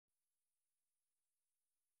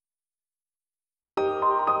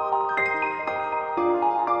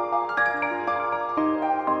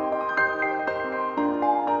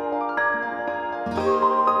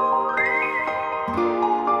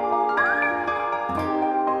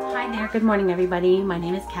there, good morning everybody. My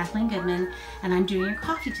name is Kathleen Goodman and I'm doing your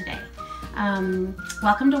coffee today.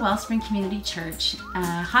 Welcome to Wellspring Community Church.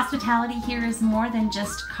 Hospitality here is more than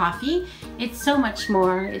just coffee. It's so much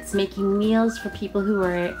more. It's making meals for people who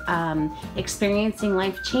are experiencing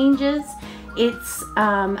life changes. It's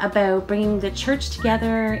about bringing the church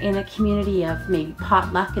together in a community of maybe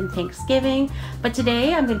potluck and Thanksgiving. But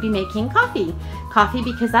today I'm going to be making coffee. Coffee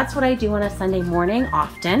because that's what I do on a Sunday morning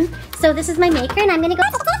often. So this is my maker and I'm going to go...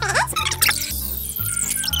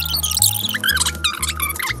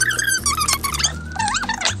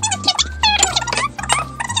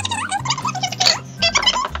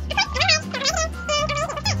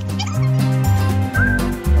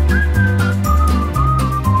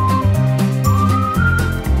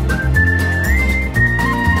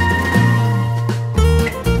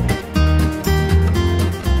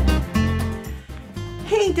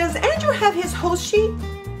 Does Andrew have his whole sheet?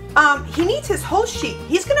 He needs his whole sheet.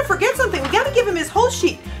 He's gonna forget something. We gotta give him his whole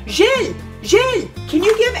sheet. Gilles, can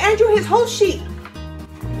you give Andrew his whole sheet?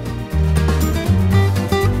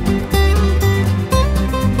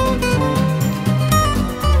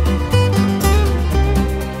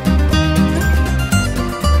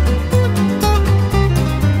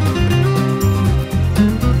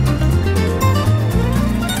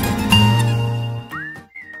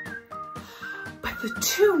 The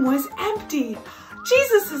tomb was empty.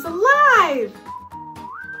 Jesus is alive.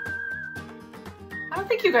 I don't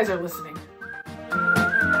think you guys are listening.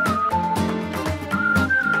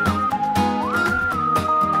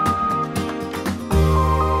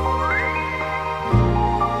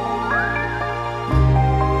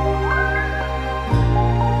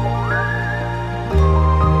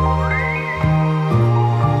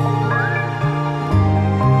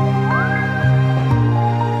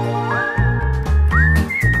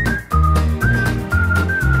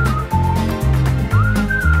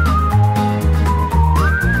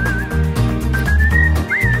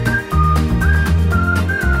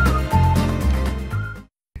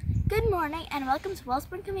 And welcome to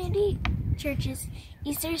Wellspring Community Church's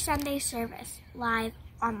Easter Sunday service live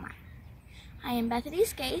online. I am Bethany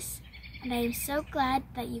Scase and I am so glad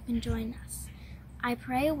that you can join us. I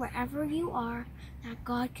pray wherever you are that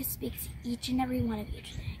God could speak to each and every one of you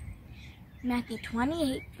today. Matthew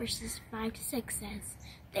 28 verses 5 to 6 says,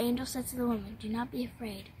 "The angel said to the woman, 'Do not be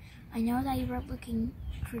afraid. I know that you are looking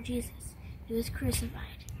for Jesus. He was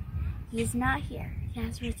crucified. He is not here. He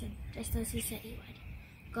has risen, just as he said he would.'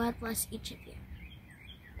 God bless each of you."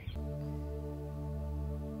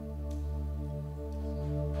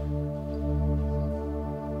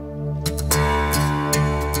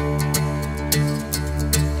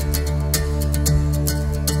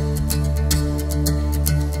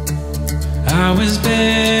 I was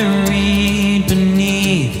buried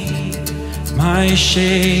beneath my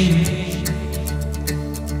shame.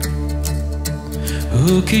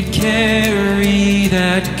 Who could carry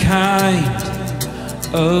that kind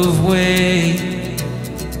of weight?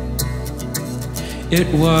 It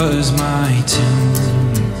was my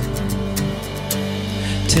tomb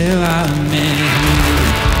till I met you.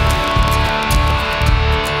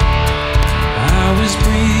 I was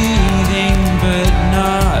breathing but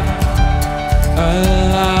not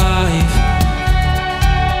alive.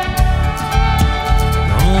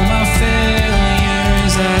 All my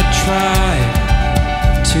failures I tried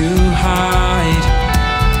to hide.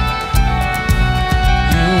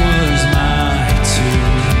 It was my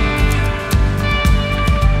tomb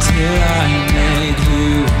till I met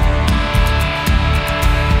you.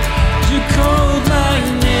 You called my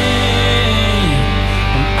name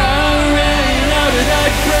and I ran out of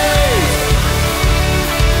that grave.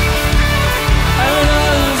 Out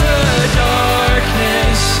of the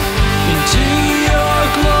darkness into your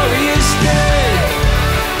glorious day.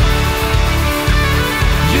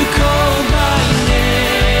 You called my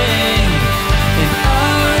name and I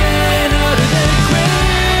ran out of that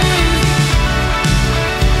grave.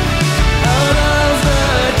 Out of the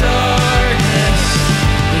darkness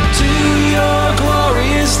into your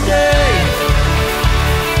glorious day.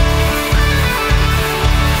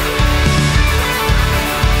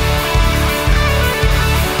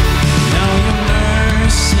 Now your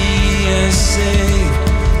mercy has saved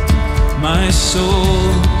my soul.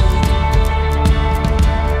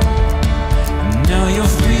 Now your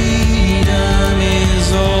freedom is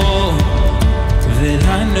all that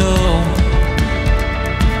I know.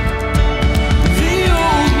 The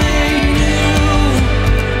old made new.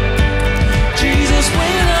 Jesus,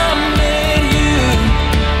 when I met you,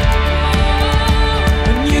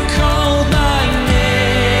 when you called my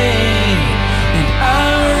name and I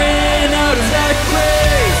ran out of that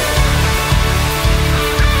grave.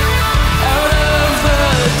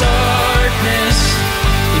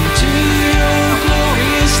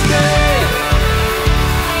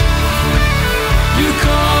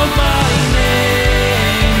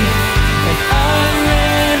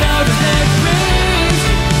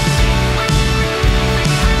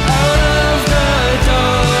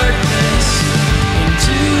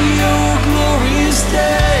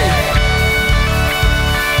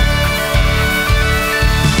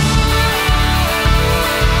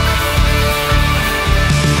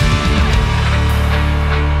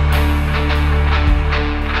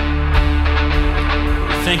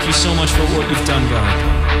 much for what you've done, God.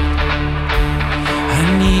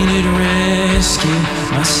 I needed rescue,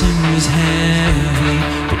 my sin was heavy,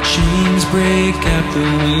 but chains break at the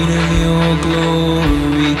weight of your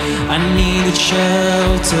glory. I needed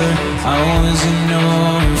shelter, I was an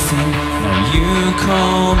orphan, now you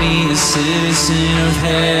call me a citizen of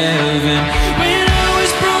heaven. When I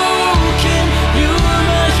was broken, you were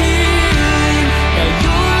my healing, now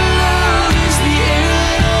your love is the air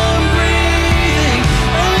that I'm breathing.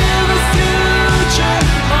 I have a future,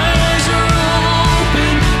 my eyes are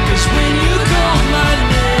open, 'cause when you call my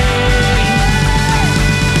name,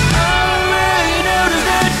 I ran out of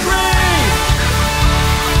that grave,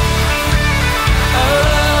 out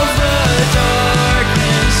of the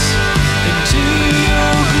darkness, into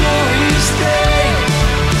your glorious day.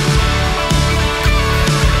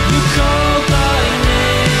 You called my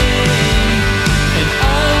name, and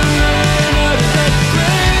I ran out of that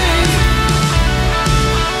grave,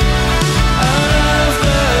 out of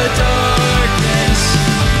the darkness,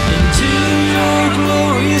 into your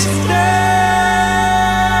glorious day.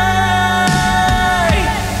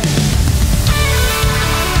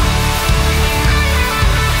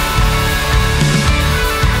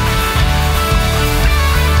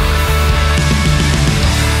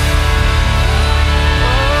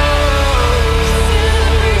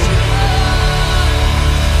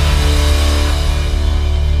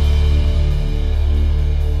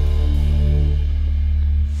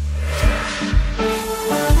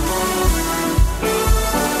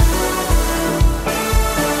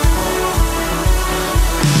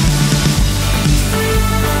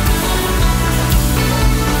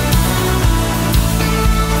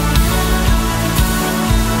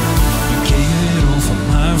 You gave it all for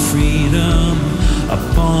my freedom,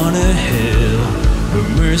 upon a hill where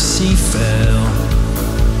mercy fell.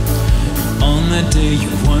 On that day you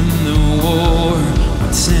won the war,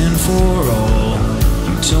 once and for all,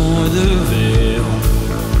 you tore the veil.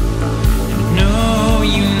 And no,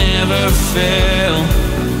 you never fail,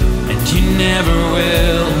 and you never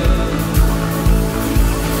will.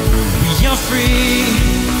 We are free,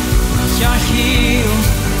 we are healed,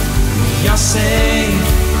 we are saved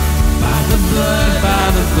by the blood,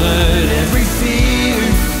 every fear,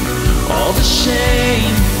 all the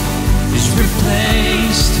shame is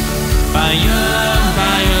replaced by your love,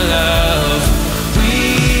 by your love. We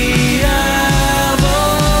have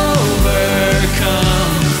overcome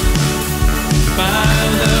by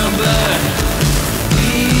the blood.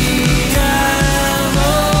 We have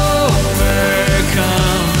overcome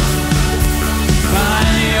by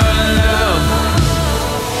your love.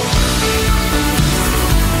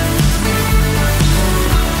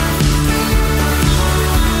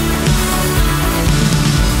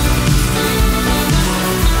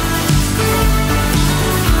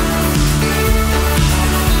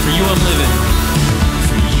 For you I'm living,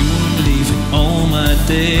 for you I'm leaving all my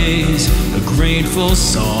days, a grateful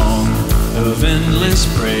song of endless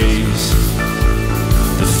praise.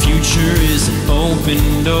 The future is an open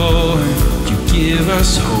door, you give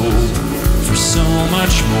us hope for so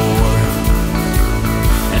much more.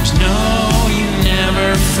 And no, you never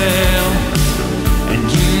fail, and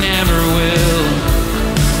you never will.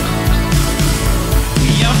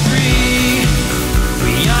 We are free,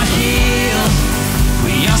 we are healed,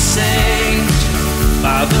 we are saved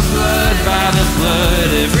by the blood,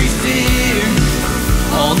 every fear,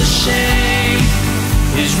 all the shame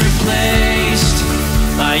is replaced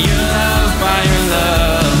by your love, by your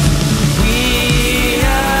love. We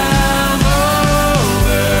have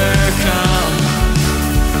overcome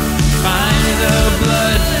by the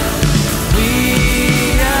blood. We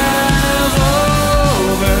have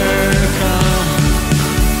overcome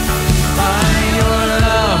by your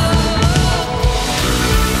love.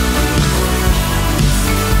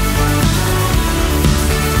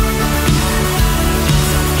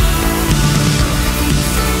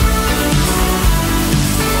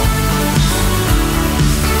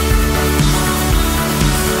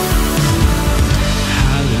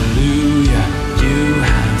 Hallelujah, you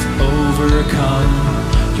have overcome.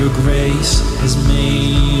 Your grace has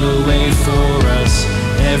made a way for us.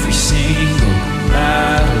 Every single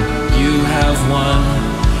battle you have won.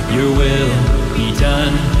 Your will be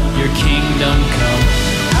done, your kingdom come.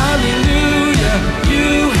 Hallelujah,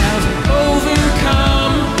 you have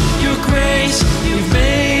overcome. Your grace, you've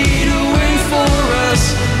made a way for us.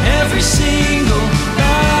 Every single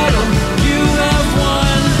battle you have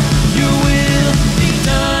won. Your will be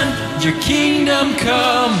done, your kingdom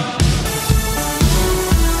come.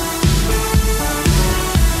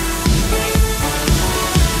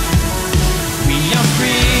 We are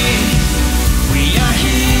free, we are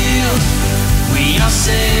healed, we are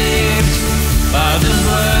saved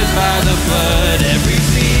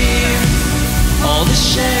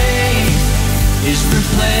is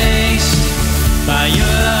replaced by your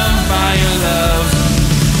love, by your love.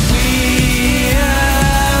 We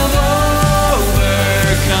have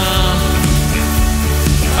overcome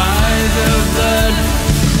by the blood.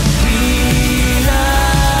 We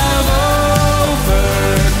have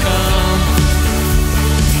overcome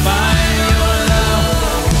by your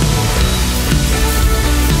love.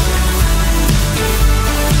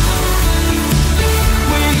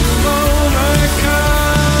 We've overcome.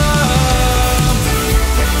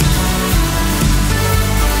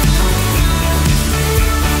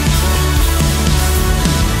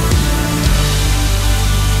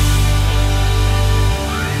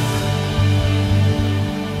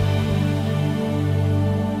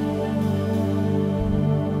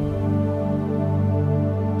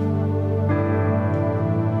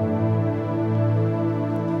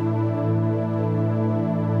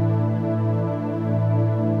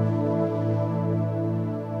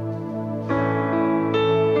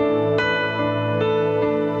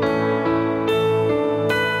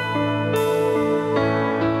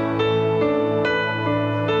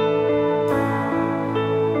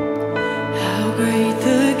 How great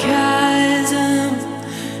the chasm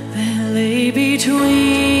that lay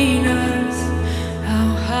between us, how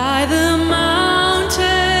high the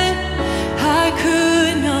mountain I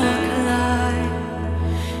could not climb.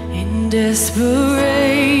 In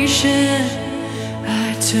desperation,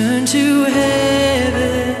 I turned to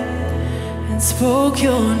heaven and spoke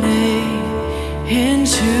your name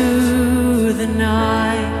into the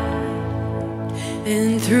night.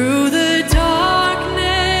 And through the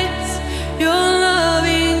darkness, your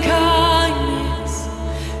loving kindness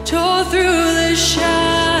tore through the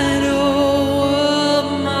shadow of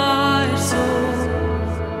my soul.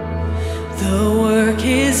 The work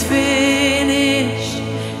is finished,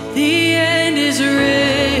 the end is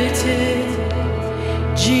written.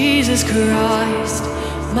 Jesus Christ,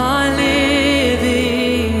 my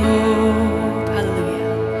living hope.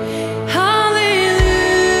 Hallelujah. Hallelujah.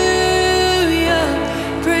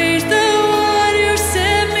 Praise the one who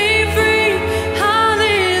set me free.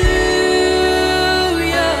 Hallelujah.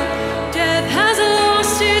 Death has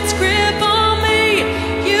lost its grip on me.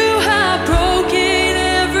 You have broken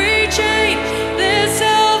every chain. There's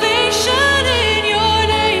salvation in your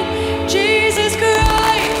name. Jesus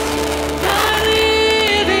Christ, my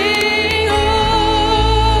living hope.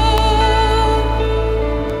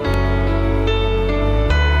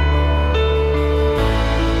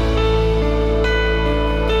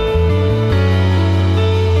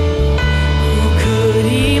 Who could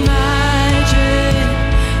imagine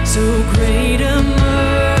so great a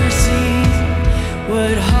mercy?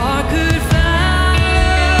 What heart could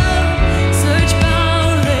fathom such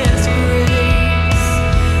boundless grace?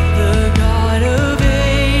 The God of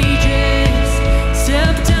ages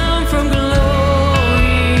stepped down from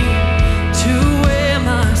glory to wear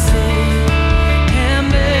my sin and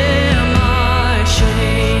bear my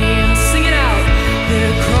shame. Sing it out. The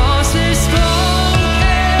cross is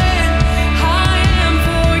spoken, I am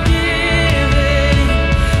forgiven.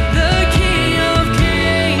 The King of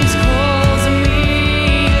Kings calls me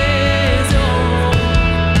his own.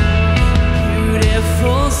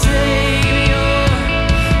 Beautiful Savior,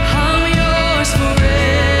 I'm yours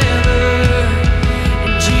forever.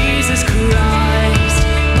 And Jesus Christ,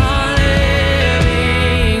 my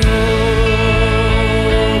living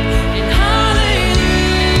hope. And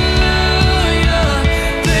hallelujah,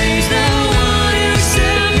 praise the one who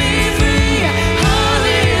set me free.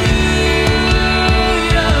 Hallelujah,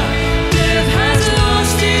 death has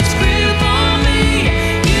lost its grip on me.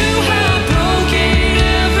 You have broken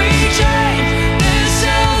every chain. There's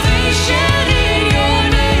salvation in your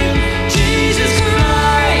name. Jesus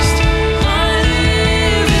Christ, my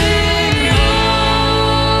living hope.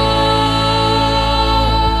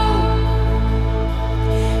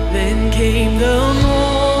 Then came the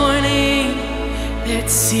morning that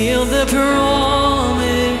sealed the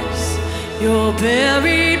promise. Your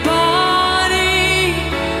buried body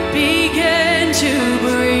began to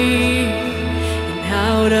breathe, and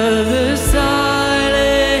out of the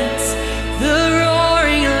silence, the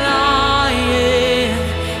roaring lion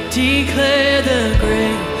declared the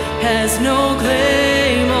grave has no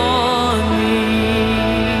claim on me.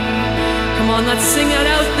 Come on, let's sing that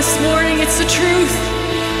out this morning. It's the truth.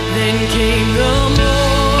 Then came the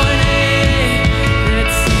morning that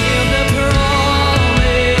sealed the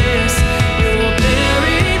promise. Your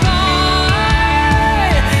buried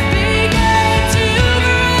body began to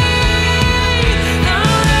breathe.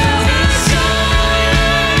 Out of the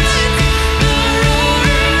silence, the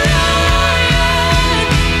roaring lion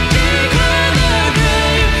declared the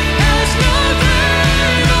grave has no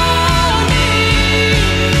claim on me.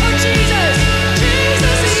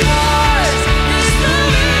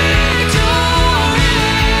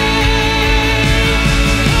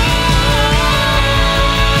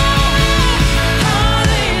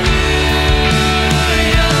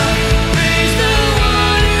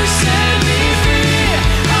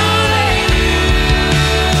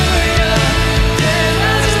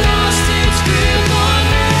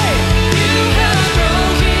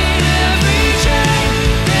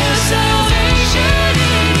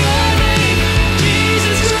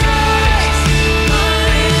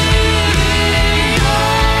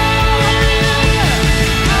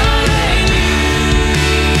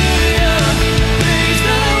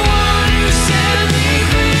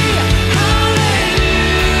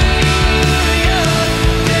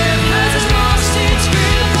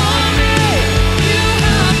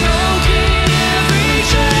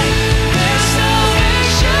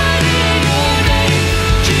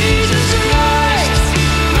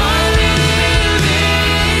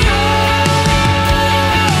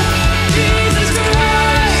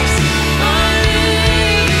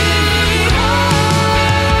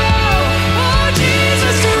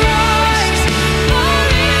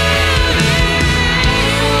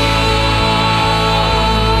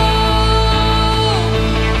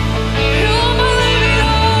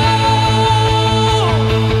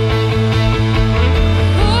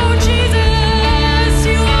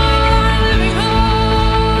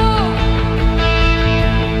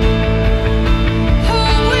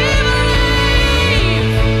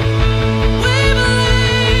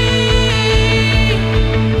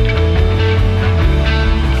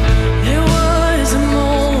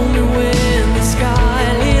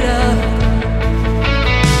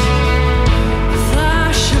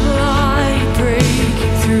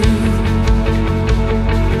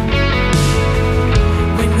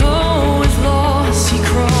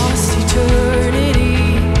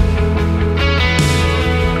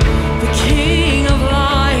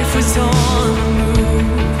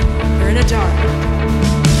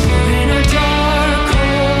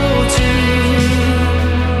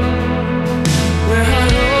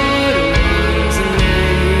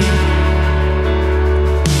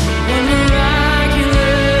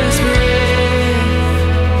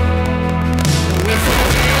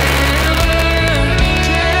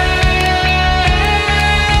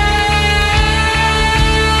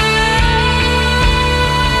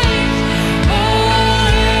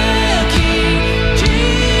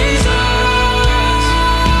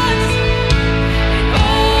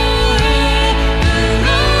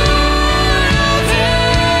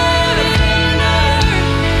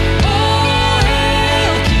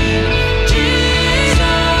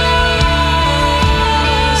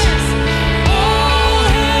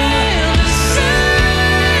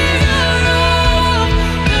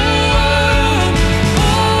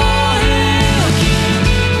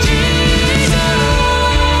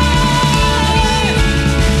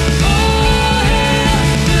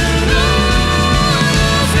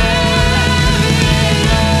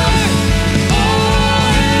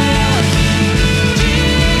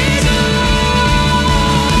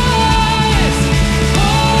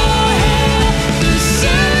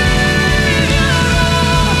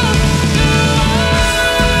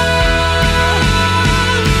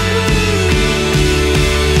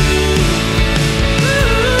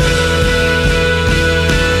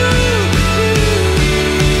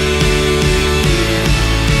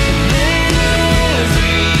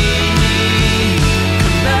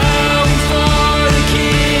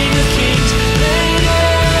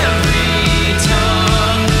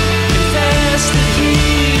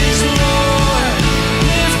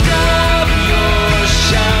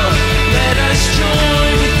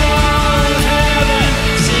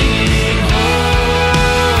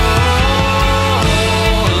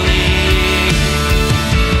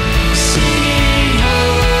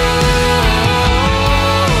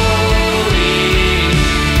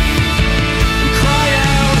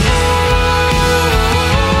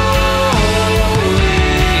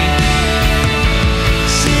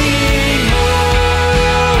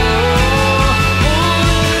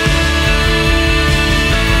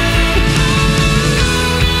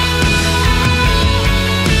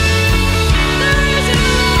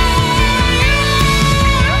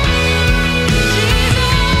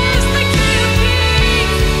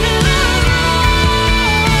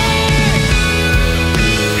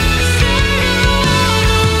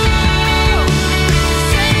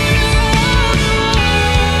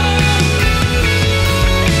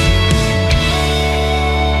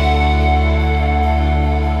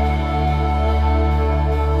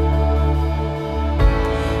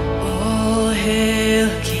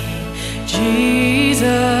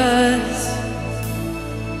 Jesus,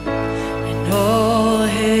 and all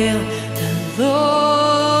hail the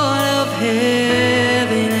Lord of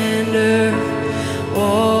heaven and earth.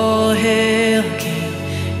 All hail King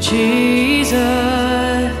Jesus,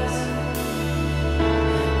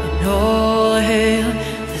 and all hail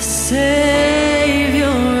the Savior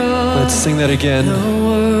of Let's sing that again. the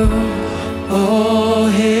world. All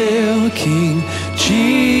hail King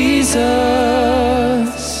Jesus.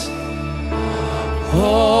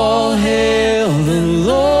 All hail the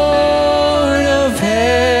Lord of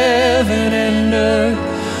heaven and earth.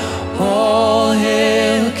 All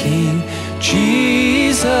hail King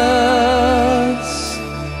Jesus.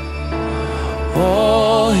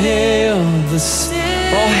 All hail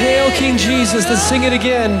All hail King Jesus. Let's sing it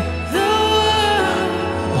again.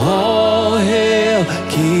 All hail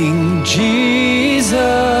King Jesus.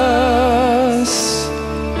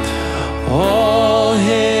 All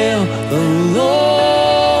hail the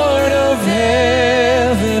Lord of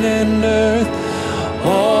heaven and earth.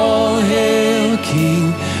 All hail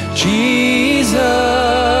King Jesus.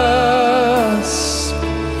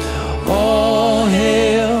 All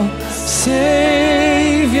hail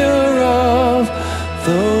Savior of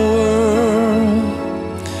the world.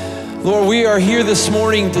 Lord, we are here this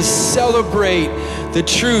morning to celebrate the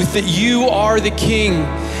truth that you are the King,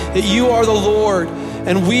 that you are the Lord.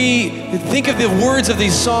 And we think of the words of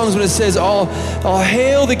these songs when it says, all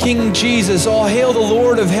hail the King Jesus, all hail the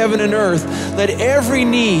Lord of heaven and earth. Let every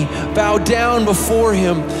knee bow down before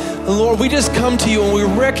him. And Lord, we just come to you and we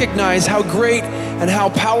recognize how great and how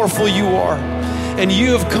powerful you are. And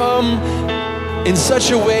you have come in such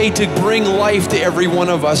a way to bring life to every one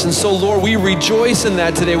of us. And so, Lord, we rejoice in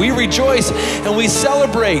that today. We rejoice and we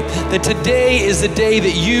celebrate that today is the day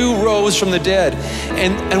that you rose from the dead.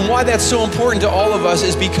 And why that's so important to all of us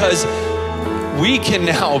is because we can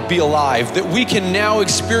now be alive, that we can now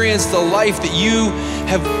experience the life that you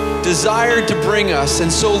have desired to bring us.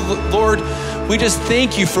 And so, Lord, we just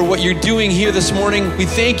thank you for what you're doing here this morning. We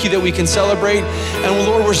thank you that we can celebrate. And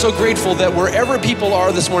Lord, we're so grateful that wherever people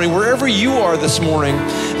are this morning, wherever you are this morning,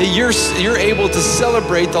 that you're able to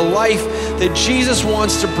celebrate the life that Jesus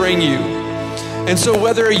wants to bring you. And so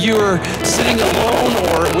whether you're sitting alone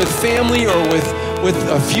or with family or with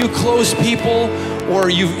a few close people, or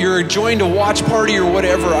you're joined a watch party or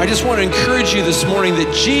whatever, I just want to encourage you this morning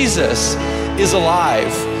that Jesus is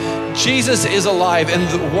alive. Jesus is alive,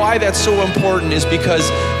 and why that's so important is because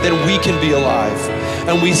then we can be alive.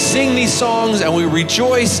 And we sing these songs and we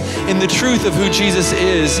rejoice in the truth of who Jesus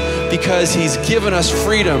is because he's given us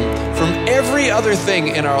freedom from every other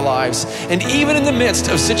thing in our lives. And even in the midst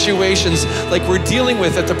of situations like we're dealing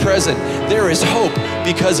with at the present, there is hope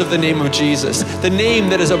because of the name of Jesus, the name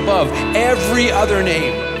that is above every other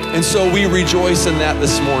name. And so we rejoice in that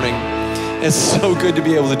this morning. It's so good to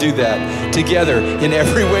be able to do that together in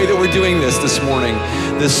every way that we're doing this morning.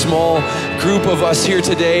 This small group of us here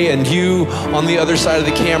today and you on the other side of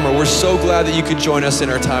the camera, we're so glad that you could join us in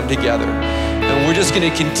our time together. And we're just going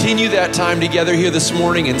to continue that time together here this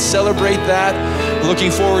morning and celebrate that. We're looking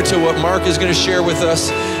forward to what Mark is going to share with us.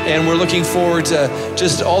 And we're looking forward to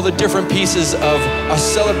just all the different pieces of us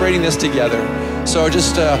celebrating this together. So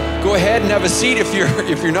just go ahead and have a seat if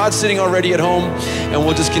you're not sitting already at home, and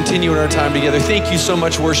we'll just continue in our time together. Thank you so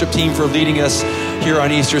much, worship team, for leading us here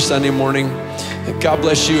on Easter Sunday morning. God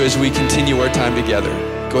bless you as we continue our time together.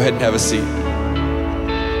 Go ahead and have a seat.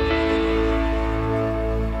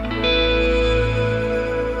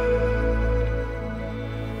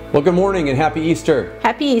 Well, good morning and happy Easter.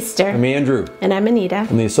 Happy Easter. I'm Andrew. And I'm Anita.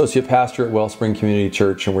 I'm the associate pastor at Wellspring Community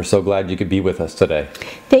Church, and we're so glad you could be with us today.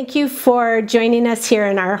 Thank you for joining us here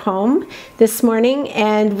in our home this morning,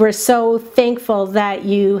 and we're so thankful that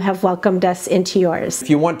you have welcomed us into yours. If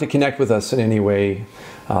you want to connect with us in any way,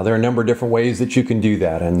 there are a number of different ways that you can do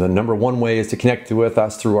that. And the number one way is to connect with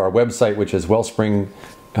us through our website, which is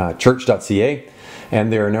wellspringchurch.ca.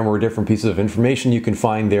 And there are a number of different pieces of information you can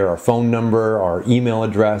find there, our phone number, our email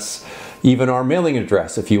address, even our mailing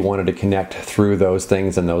address if you wanted to connect through those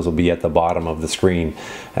things, and those will be at the bottom of the screen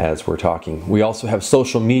as we're talking. We also have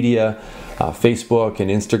social media, Facebook and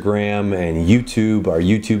Instagram and YouTube. Our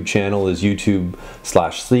YouTube channel is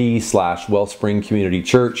youtube.com/C/Wellspring Community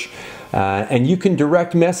Church. And you can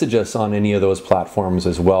direct message us on any of those platforms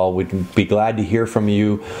as well. We'd be glad to hear from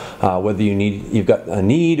you, whether you've got a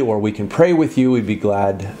need or we can pray with you. We'd be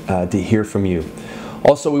glad to hear from you.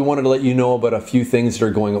 Also, we wanted to let you know about a few things that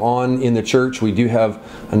are going on in the church. We do have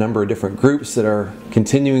a number of different groups that are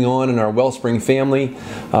continuing on in our Wellspring family,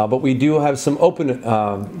 but we do have some open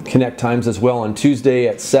Connect times as well. On Tuesday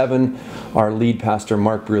at 7, our lead pastor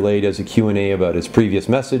Mark Brulé does a Q&A about his previous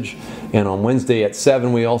message, and on Wednesday at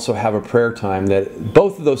 7 we also have a prayer time. That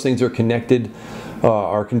both of those things are connected,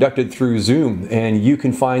 are conducted through Zoom, and you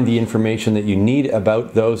can find the information that you need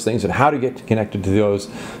about those things and how to get connected to those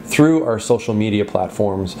through our social media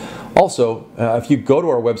platforms. Also, if you go to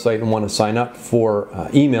our website and want to sign up for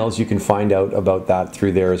emails, you can find out about that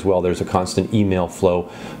through there as well. There's a constant email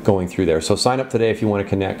flow going through there. So sign up today if you want to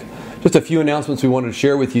connect. Just a few announcements we wanted to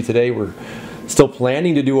share with you today. We're still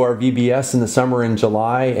planning to do our VBS in the summer in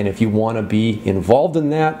July, and if you want to be involved in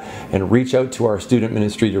that and reach out to our student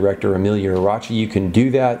ministry director Amelia Irachi, you can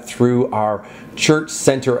do that through our Church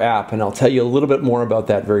Center app, and I'll tell you a little bit more about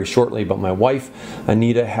that very shortly. But my wife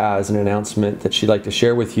Anita has an announcement that she'd like to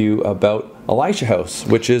share with you about Elisha House,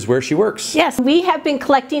 which is where she works. Yes, we have been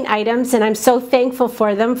collecting items, and I'm so thankful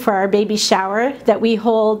for them for our baby shower that we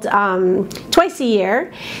hold twice a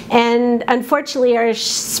year. And unfortunately, our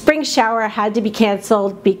spring shower had to be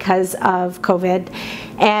canceled because of COVID,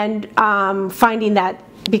 and finding that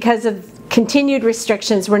because of continued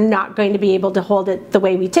restrictions, we're not going to be able to hold it the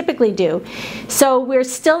way we typically do. So we're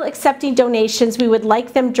still accepting donations. We would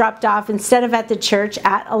like them dropped off instead of at the church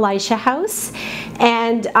at Elisha House.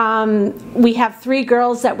 And we have 3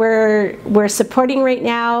 girls that we're supporting right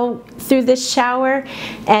now through this shower,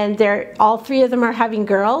 and all 3 of them are having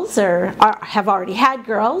girls or have already had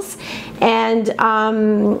girls. And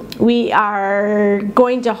we are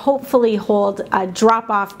going to hopefully hold a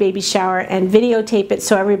drop-off baby shower and videotape it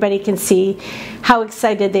so everybody can see how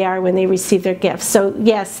excited they are when they receive their gifts. So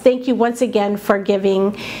yes, thank you once again for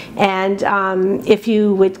giving, and if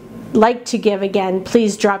you would like to give again,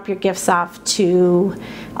 please drop your gifts off to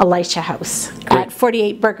Elisha House at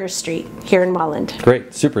 48 Burger Street here in Welland.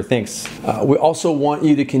 Great, super, thanks. We also want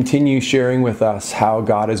you to continue sharing with us how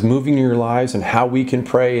God is moving in your lives and how we can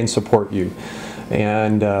pray and support you.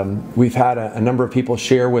 And we've had a number of people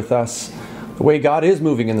share with us the way God is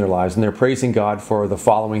moving in their lives, and they're praising God for the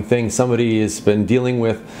following things. Somebody has been dealing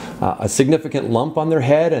with a significant lump on their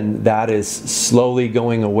head, and that is slowly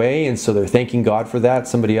going away, and so they're thanking God for that.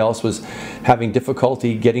 Somebody else was having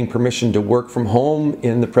difficulty getting permission to work from home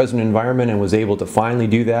in the present environment and was able to finally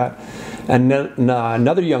do that. And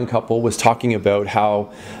another young couple was talking about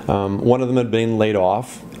how one of them had been laid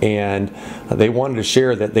off, and they wanted to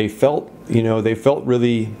share that they felt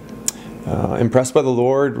really impressed by the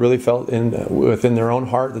Lord, really felt within their own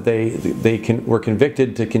heart that they were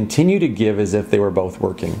convicted to continue to give as if they were both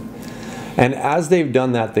working. And as they've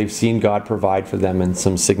done that, they've seen God provide for them in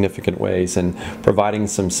some significant ways, and providing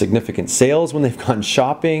some significant sales when they've gone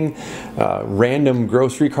shopping, random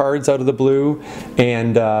grocery cards out of the blue,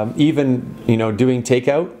 and even doing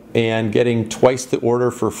takeout and getting twice the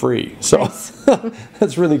order for free. So nice.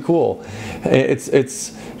 That's really cool.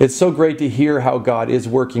 It's so great to hear how God is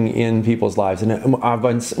working in people's lives. And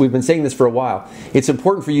we've been saying this for a while. It's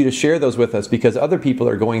important for you to share those with us, because other people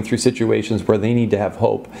are going through situations where they need to have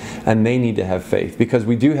hope and they need to have faith, because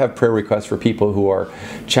we do have prayer requests for people who are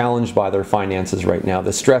challenged by their finances right now.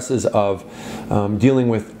 The stresses of dealing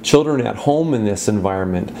with children at home in this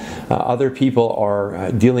environment. Other people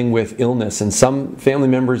are dealing with illness, and some family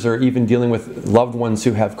members are even dealing with loved ones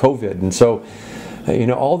who have COVID. And so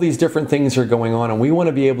all these different things are going on, and we want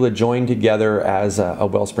to be able to join together as a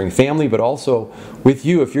Wellspring family, but also with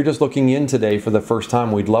you. If you're just looking in today for the first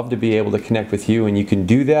time, we'd love to be able to connect with you, and you can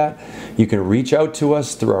do that. You can reach out to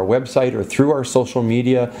us through our website or through our social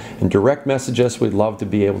media and direct message us. We'd love to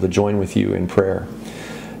be able to join with you in prayer.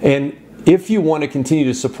 And if you want to continue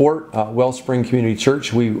to support Wellspring Community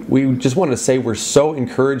Church, we just want to say we're so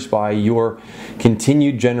encouraged by your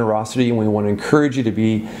continued generosity, and we want to encourage you to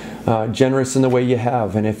be generous in the way you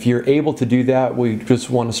have. And if you're able to do that, we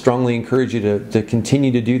just want to strongly encourage you to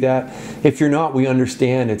continue to do that. If you're not, we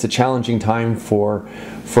understand it's a challenging time for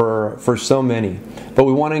so many. But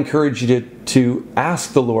we want to encourage you to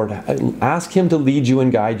ask the Lord, ask Him to lead you and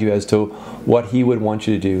guide you as to what He would want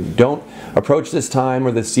you to do. Don't approach this time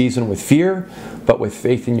or this season with fear, but with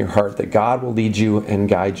faith in your heart that God will lead you and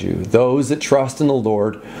guide you. Those that trust in the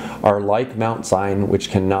Lord are like Mount Zion, which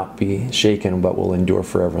cannot be shaken but will endure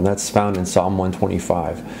forever. And that's found in Psalm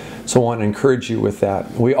 125. So I want to encourage you with that.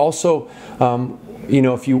 We also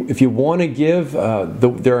if you want to give,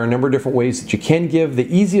 there are a number of different ways that you can give.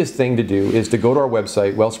 The easiest thing to do is to go to our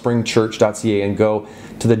website, wellspringchurch.ca, and go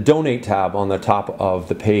to the Donate tab on the top of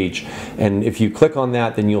the page. And if you click on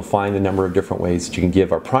that, then you'll find a number of different ways that you can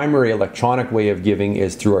give. Our primary electronic way of giving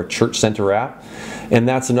is through our Church Center app. And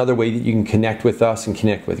that's another way that you can connect with us and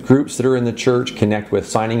connect with groups that are in the church, connect with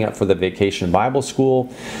signing up for the Vacation Bible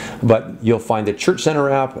School. But you'll find the Church Center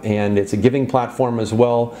app, and it's a giving platform as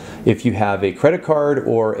well. If you have a credit card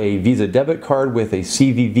or a Visa debit card with a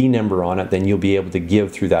CVV number on it, then you'll be able to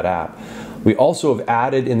give through that app. We also have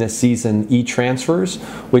added in this season e-transfers,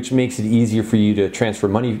 which makes it easier for you to transfer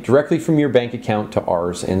money directly from your bank account to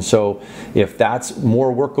ours. And so if that's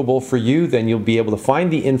more workable for you, then you'll be able to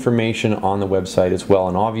find the information on the website as well.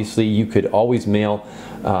 And obviously you could always mail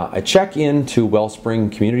a check in to Wellspring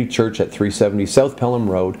Community Church at 370 South Pelham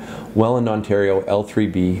Road, Welland, Ontario,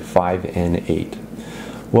 L3B 5N8.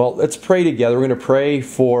 Well, let's pray together. We're going to pray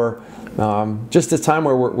for just this time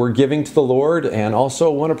where we're giving to the Lord, and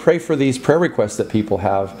also want to pray for these prayer requests that people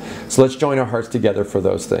have. So let's join our hearts together for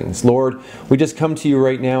those things. Lord, we just come to you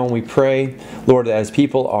right now and we pray, Lord, that as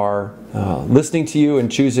people are listening to you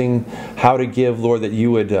and choosing how to give, Lord, that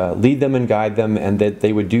you would lead them and guide them, and that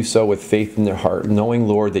they would do so with faith in their heart, knowing,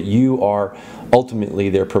 Lord, that you are ultimately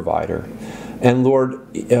their provider. And Lord,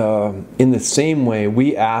 in the same way,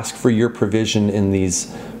 we ask for your provision in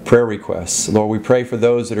these prayer requests. Lord, we pray for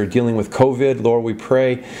those that are dealing with COVID. Lord, we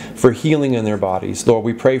pray for healing in their bodies. Lord,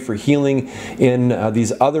 we pray for healing in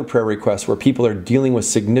these other prayer requests where people are dealing with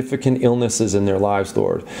significant illnesses in their lives,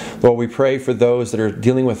 Lord. Lord, we pray for those that are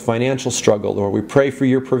dealing with financial struggle. Lord, we pray for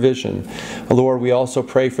your provision. Lord, we also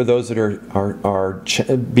pray for those that are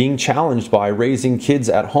being challenged by raising kids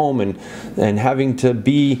at home and having to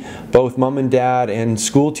be both mom and dad and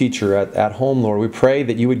school teacher at home, Lord. We pray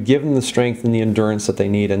that you would give them the strength and the endurance that they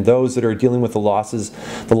need. And those that are dealing with the loss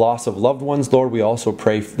of loved ones, Lord, we also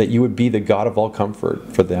pray that you would be the God of all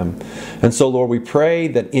comfort for them. And so, Lord, we pray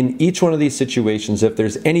that in each one of these situations, if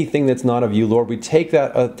there's anything that's not of you, Lord, we take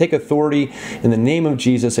authority in the name of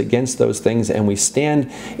Jesus against those things, and we stand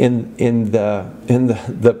in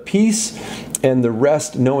the peace and the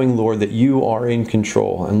rest, knowing, Lord, that you are in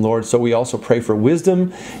control. And Lord, so we also pray for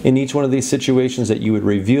wisdom in each one of these situations, that you would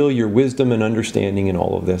reveal your wisdom and understanding in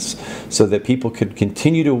all of this, so that people could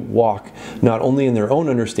continue to walk not only in their own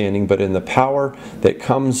understanding, but in the power that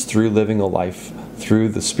comes through living a life through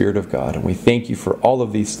the Spirit of God. And we thank you for all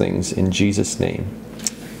of these things in Jesus' name.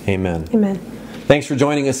 Amen. Amen. Thanks for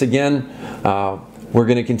joining us again. We're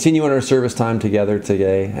going to continue in our service time together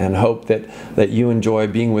today, and hope that you enjoy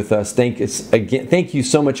being with us. Thank you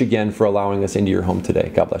so much again for allowing us into your home today.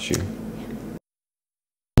 God bless you.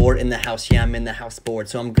 Lord in the house, yeah, I'm in the house bored.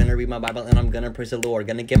 So I'm gonna read my Bible and I'm gonna praise the Lord.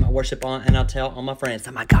 Gonna get my worship on, and I'll tell all my friends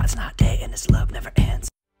that my God's not dead and his love never ends.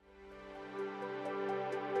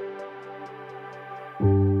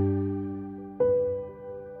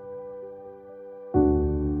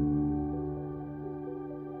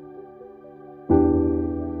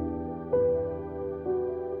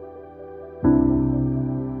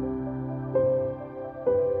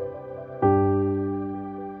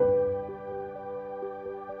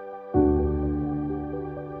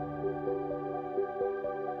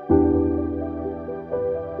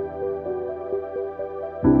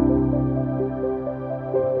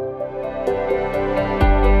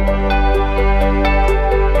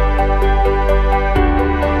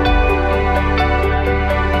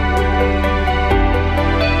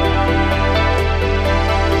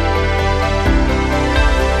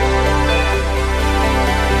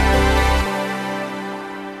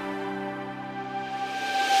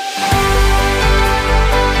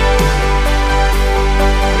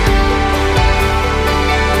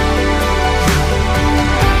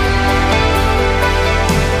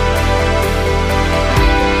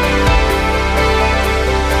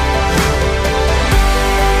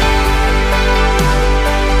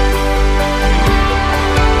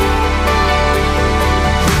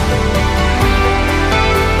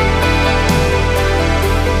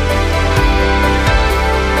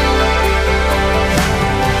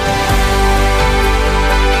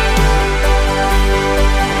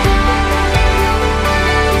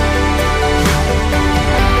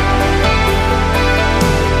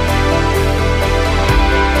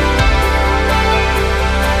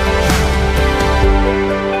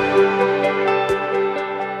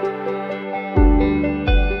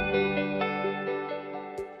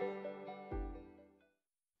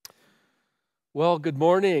 Well, good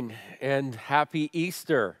morning and happy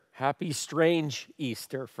Easter. Happy strange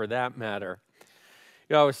Easter, for that matter.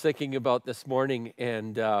 You know, I was thinking about this morning,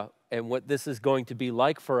 and what this is going to be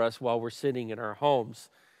like for us while we're sitting in our homes.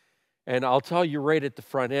 And I'll tell you right at the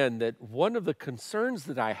front end that one of the concerns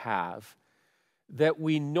that I have that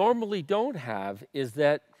we normally don't have is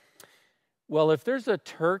that, well, if there's a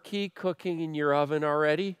turkey cooking in your oven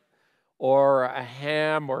already, or a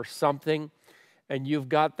ham or something, and you've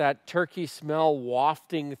got that turkey smell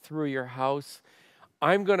wafting through your house,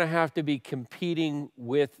 I'm going to have to be competing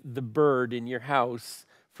with the bird in your house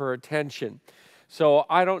for attention. So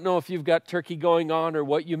I don't know if you've got turkey going on or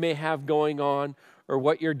what you may have going on or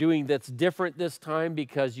what you're doing that's different this time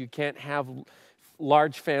because you can't have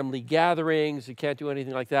large family gatherings, you can't do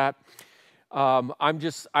anything like that. I'm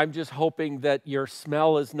just hoping that your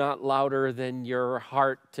smell is not louder than your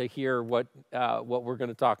heart to hear what we're going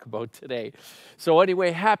to talk about today. So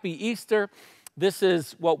anyway, happy Easter. This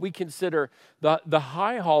is what we consider the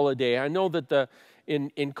high holiday. I know that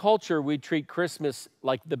in culture we treat Christmas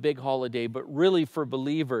like the big holiday, but really for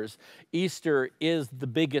believers, Easter is the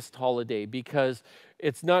biggest holiday because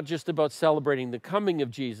it's not just about celebrating the coming of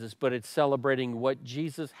Jesus, but it's celebrating what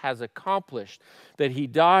Jesus has accomplished, that he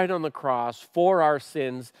died on the cross for our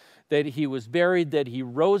sins, that he was buried, that he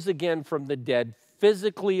rose again from the dead,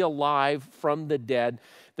 physically alive from the dead,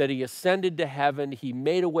 that he ascended to heaven, he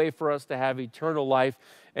made a way for us to have eternal life,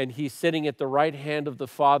 and he's sitting at the right hand of the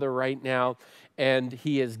Father right now, and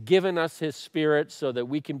he has given us his Spirit so that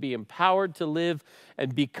we can be empowered to live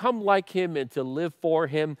and become like him and to live for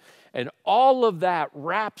him. And all of that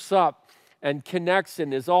wraps up and connects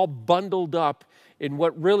and is all bundled up in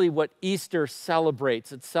what Easter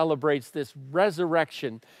celebrates. It celebrates this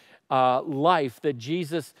resurrection life that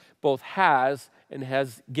Jesus both has and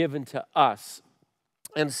has given to us.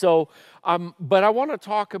 And so, but I want to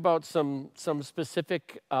talk about some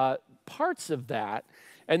specific parts of that,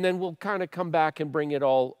 and then we'll kind of come back and bring it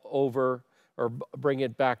all over or bring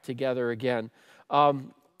it back together again.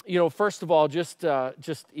 First of all, just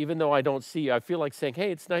even though I don't see you, I feel like saying,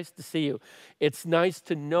 hey, it's nice to see you. It's nice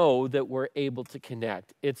to know that we're able to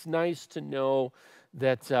connect. It's nice to know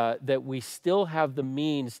that we still have the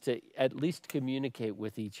means to at least communicate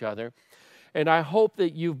with each other. And I hope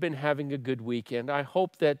that you've been having a good weekend. I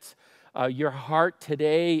hope that your heart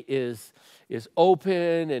today is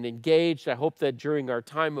open and engaged. I hope that during our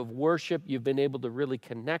time of worship, you've been able to really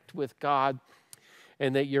connect with God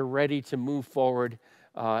and that you're ready to move forward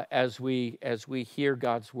as we hear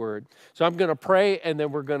God's word. So I'm going to pray and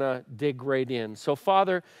then we're going to dig right in. So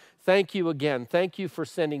Father, thank you again. Thank you for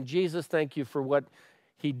sending Jesus. Thank you for what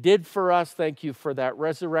he did for us. Thank you for that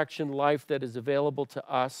resurrection life that is available to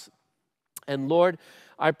us. And Lord,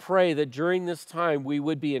 I pray that during this time we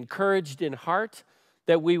would be encouraged in heart,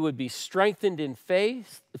 that we would be strengthened in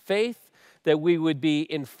faith, that we would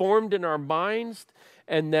be informed in our minds,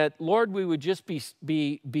 and that, Lord, we would just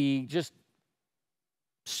be just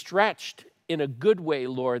stretched in a good way,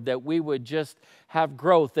 Lord, that we would just have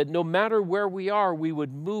growth, that no matter where we are, we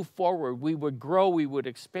would move forward, we would grow, we would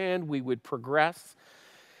expand, we would progress.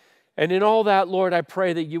 And in all that, Lord, I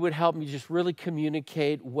pray that you would help me just really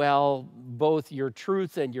communicate well both your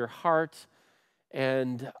truth and your heart.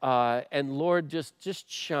 And Lord, just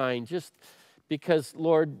shine. Just because,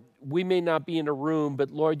 Lord, we may not be in a room,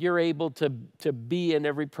 but Lord, you're able to be in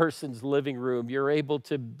every person's living room. You're able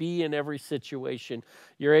to be in every situation.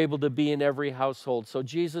 You're able to be in every household. So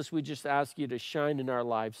Jesus, we just ask you to shine in our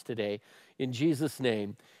lives today. In Jesus'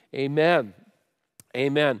 name, amen.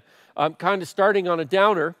 Amen. I'm kind of starting on a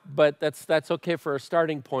downer, but that's okay for a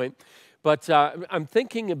starting point. But I'm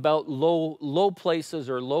thinking about low places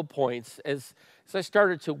or low points. As I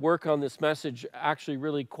started to work on this message, actually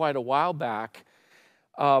really quite a while back,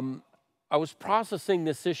 I was processing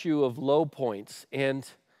this issue of low points. And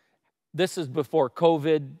this is before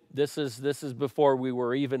COVID. This is before we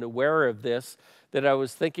were even aware of this, that I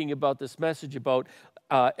was thinking about this message about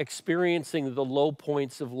experiencing the low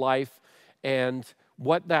points of life and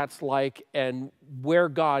what that's like and where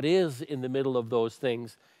God is in the middle of those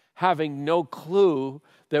things, having no clue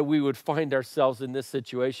that we would find ourselves in this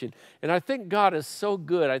situation. And I think God is so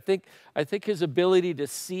good. I think his ability to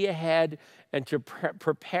see ahead and to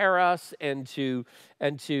prepare us and to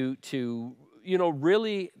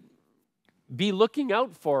really be looking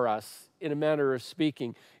out for us in a manner of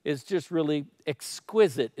speaking is just really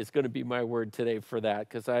exquisite is going to be my word today for that,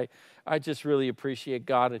 because I just really appreciate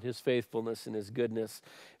God and his faithfulness and his goodness.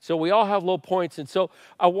 So we all have low points. And so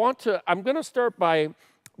I'm going to start by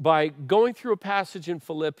going through a passage in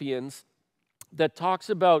Philippians that talks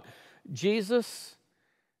about Jesus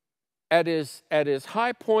at his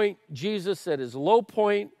high point, Jesus at his low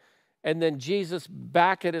point, and then Jesus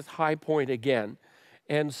back at his high point again.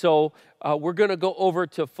 And so we're going to go over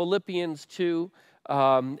to Philippians 2,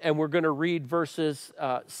 and we're going to read verses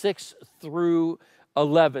 6 through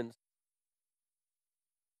 11.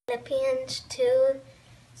 Philippians 2,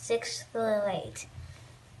 6 through 8.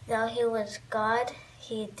 Though he was God,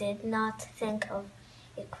 he did not think of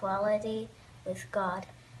equality with God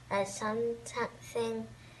as something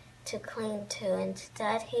to cling to.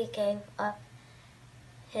 Instead, he gave up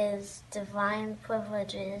his divine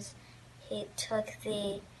privileges. He took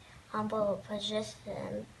the humble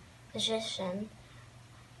position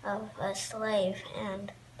of a slave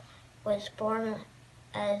and was born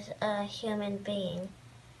as a human being.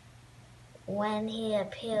 When he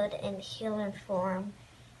appeared in human form,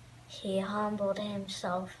 he humbled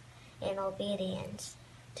himself in obedience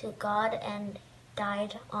to God and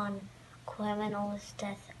died on criminal's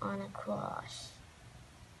death on a cross.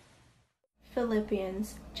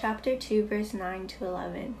 Philippians chapter 2 verse 9 to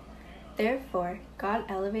 11. Therefore, God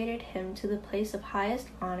elevated him to the place of highest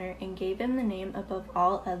honor and gave him the name above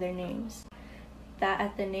all other names, that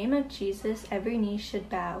at the name of Jesus every knee should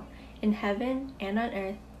bow, in heaven and on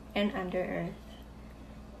earth and under earth,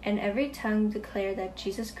 and every tongue declare that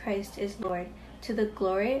Jesus Christ is Lord, to the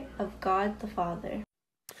glory of God the Father.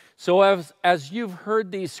 So as you've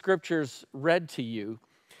heard these scriptures read to you,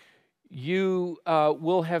 you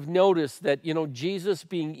will have noticed that, Jesus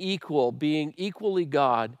being equally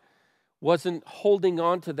God, wasn't holding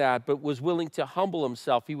on to that, but was willing to humble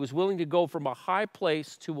himself. He was willing to go from a high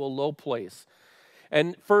place to a low place.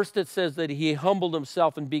 And first it says that he humbled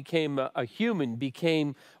himself and became a human,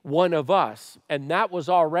 became one of us. And that was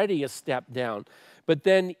already a step down. But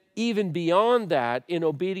then even beyond that, in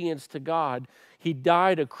obedience to God, he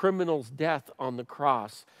died a criminal's death on the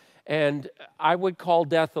cross. And I would call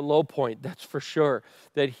death a low point, that's for sure.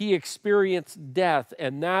 That he experienced death,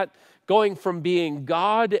 and that going from being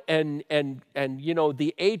God and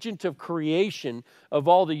the agent of creation of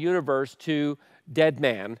all the universe to dead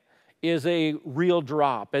man is a real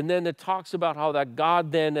drop. And then it talks about how that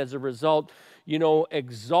God then, as a result,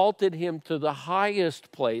 exalted him to the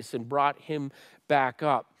highest place and brought him back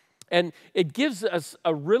up. And it gives us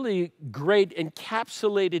a really great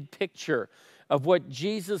encapsulated picture of what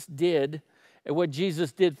Jesus did and what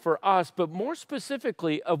Jesus did for us, but more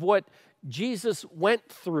specifically of what Jesus went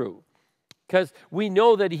through. Because we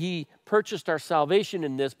know that he purchased our salvation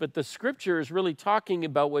in this, but the scripture is really talking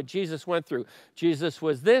about what Jesus went through. Jesus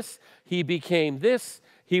was this, he became this,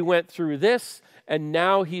 he went through this, and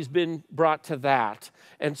now he's been brought to that.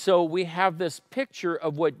 And so we have this picture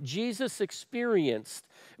of what Jesus experienced,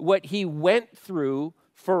 what he went through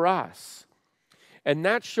for us. And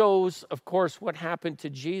that shows, of course, what happened to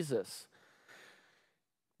Jesus.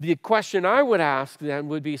 The question I would ask then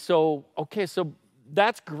would be, so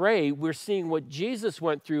that's great. We're seeing what Jesus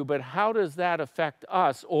went through, but how does that affect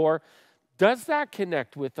us? Or does that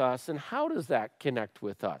connect with us? And how does that connect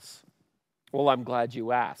with us? Well, I'm glad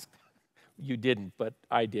you asked. You didn't, but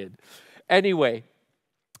I did. Anyway,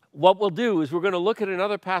 what we'll do is we're going to look at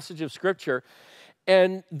another passage of Scripture.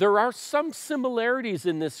 And there are some similarities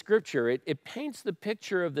in this scripture. It paints the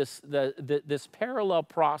picture of this parallel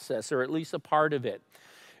process, or at least a part of it.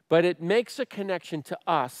 But it makes a connection to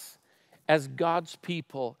us as God's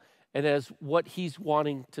people and as what he's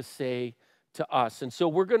wanting to say to us. And so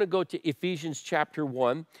we're going to go to Ephesians chapter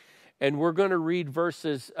 1, and we're going to read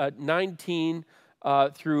verses 19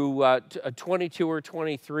 through 22 or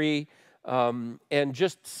 23. And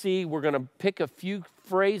just see, we're going to pick a few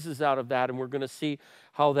phrases out of that, and we're going to see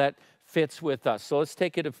how that fits with us. So let's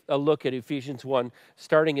take a look at Ephesians 1,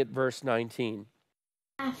 starting at verse 19.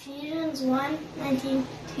 Ephesians 1, 19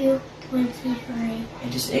 to 23.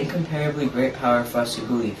 It is incomparably great power for us who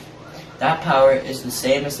believe. That power is the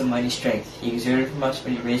same as the mighty strength he exerted from us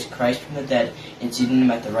when he raised Christ from the dead and seated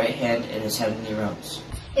him at the right hand in his heavenly realms.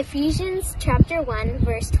 Ephesians chapter 1,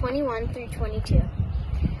 verse 21 through 22.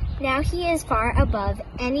 Now he is far above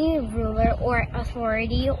any ruler or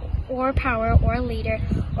authority or power or leader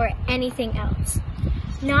or anything else,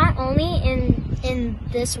 not only in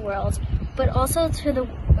this world, but also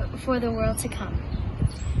for the world to come.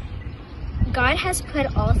 God has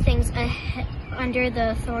put all things under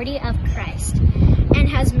the authority of Christ and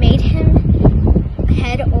has made him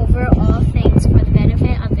head over all things for the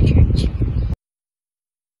benefit of the church.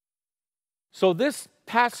 So this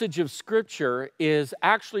passage of Scripture is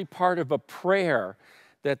actually part of a prayer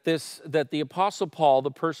that the Apostle Paul,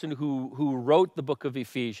 the person who wrote the book of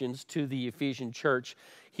Ephesians to the Ephesian church,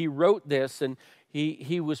 he wrote this, and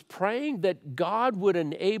he was praying that God would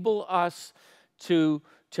enable us to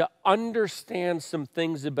to understand some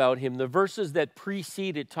things about him. The verses that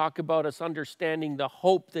precede it talk about us understanding the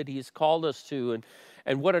hope that he's called us to,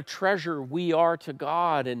 and what a treasure we are to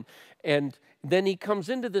God. And then he comes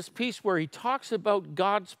into this piece where he talks about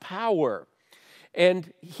God's power.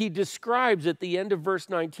 And he describes at the end of verse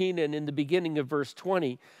 19 and in the beginning of verse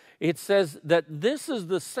 20, it says that this is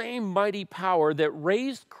the same mighty power that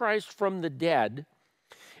raised Christ from the dead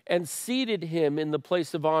and seated him in the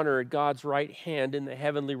place of honor at God's right hand in the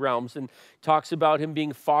heavenly realms, and talks about him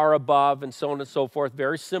being far above and so on and so forth,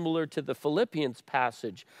 very similar to the Philippians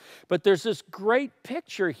passage. But there's this great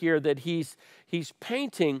picture here that he's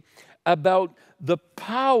painting about the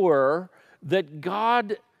power that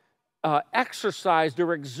God exercised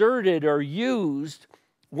or exerted or used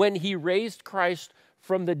when he raised Christ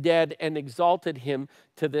from the dead and exalted him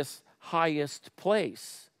to this highest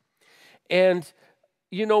place. And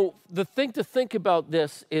you know, the thing to think about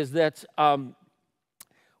this is that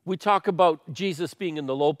we talk about Jesus being in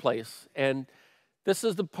the low place. And this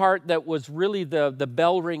is the part that was really the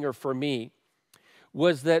bell ringer for me,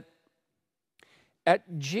 was that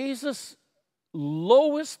at Jesus'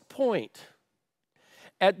 lowest point,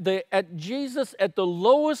 at Jesus at the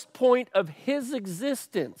lowest point of his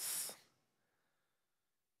existence,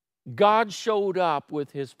 God showed up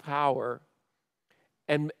with his power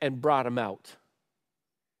and brought him out.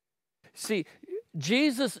 See,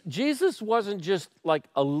 Jesus wasn't just like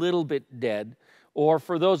a little bit dead, or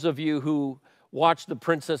for those of you who watched The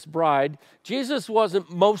Princess Bride, Jesus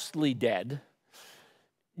wasn't mostly dead.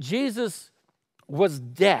 Jesus was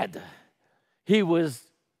dead. He was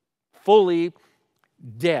fully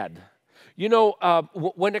dead. You know,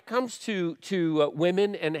 when it comes to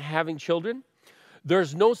women and having children,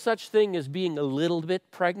 there's no such thing as being a little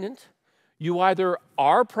bit pregnant. You either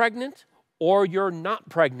are pregnant or you're not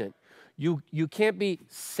pregnant. You can't be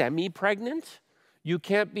semi-pregnant. You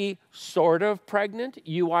can't be sort of pregnant.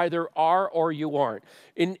 You either are or you aren't.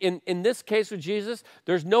 In this case with Jesus,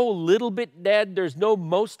 there's no little bit dead. There's no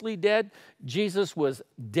mostly dead. Jesus was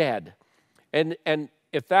dead. And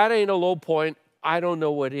if that ain't a low point, I don't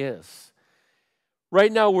know what is.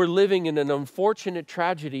 Right now we're living in an unfortunate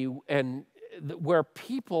tragedy and where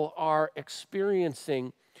people are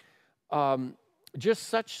experiencing just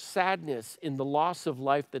such sadness in the loss of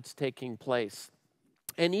life that's taking place.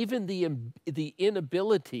 And even the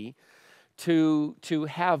inability to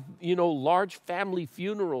have, you know, large family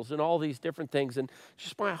funerals and all these different things. And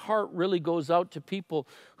just my heart really goes out to people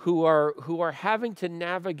who are having to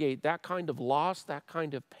navigate that kind of loss, that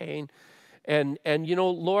kind of pain. And you know,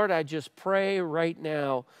 Lord, I just pray right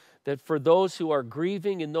now that for those who are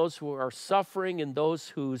grieving and those who are suffering and those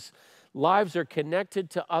whose lives are connected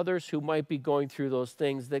to others who might be going through those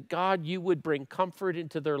things, that God, you would bring comfort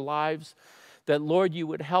into their lives, that Lord, you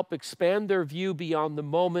would help expand their view beyond the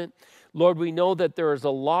moment. Lord, we know that there is a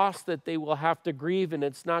loss that they will have to grieve, and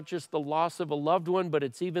it's not just the loss of a loved one, but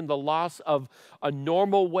it's even the loss of a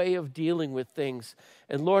normal way of dealing with things.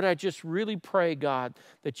 And Lord, I just really pray, God,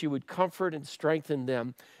 that you would comfort and strengthen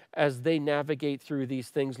them as they navigate through these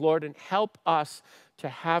things, Lord, and help us to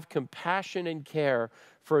have compassion and care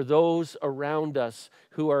for those around us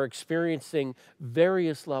who are experiencing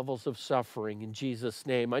various levels of suffering in Jesus'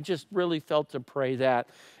 name. I just really felt to pray that,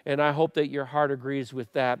 and I hope that your heart agrees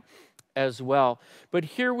with that as well. But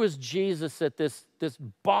here was Jesus at this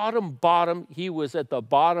bottom. He was at the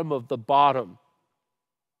bottom of the bottom.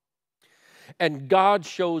 And God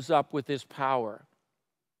shows up with his power.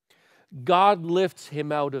 God lifts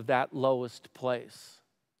him out of that lowest place.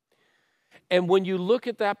 And when you look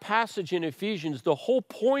at that passage in Ephesians, the whole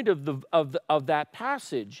point of that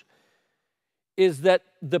passage is that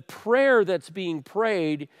the prayer that's being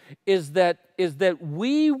prayed is that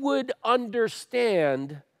we would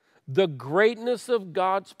understand the greatness of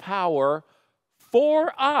God's power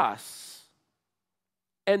for us.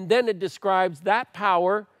 And then it describes that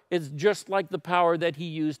power is just like the power that he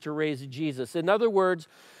used to raise Jesus. In other words,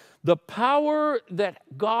 the power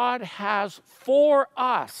that God has for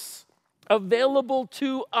us, available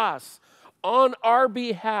to us, on our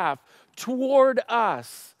behalf, toward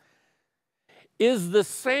us, is the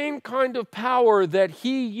same kind of power that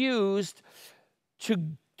he used to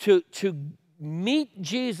meet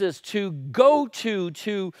Jesus, to go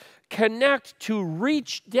to connect, to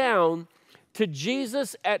reach down to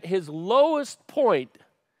Jesus at his lowest point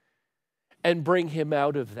and bring him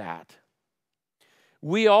out of that.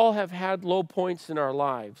 We all have had low points in our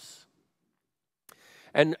lives.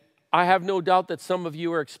 And I have no doubt that some of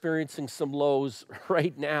you are experiencing some lows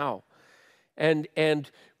right now. And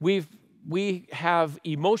we have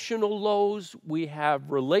emotional lows, we have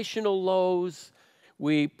relational lows,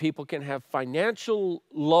 People can have financial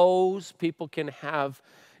lows. People can have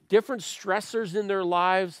different stressors in their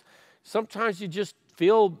lives. Sometimes you just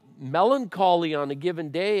feel melancholy on a given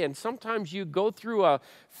day, and sometimes you go through a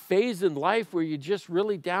phase in life where you're just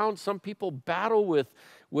really down. Some people battle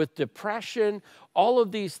with depression. All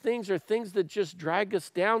of these things are things that just drag us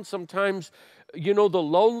down. Sometimes, the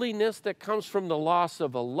loneliness that comes from the loss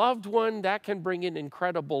of a loved one, that can bring an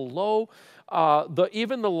incredible low.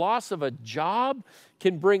 Even the loss of a job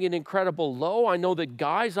can bring an incredible low. I know that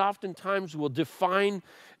guys oftentimes will define,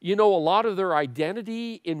 a lot of their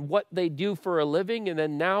identity in what they do for a living, and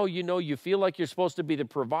then now, you feel like you're supposed to be the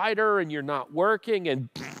provider and you're not working, and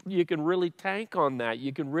you can really tank on that.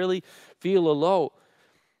 You can really feel a low.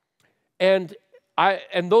 And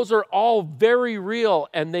those are all very real,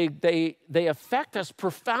 and they affect us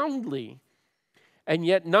profoundly. And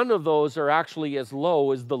yet none of those are actually as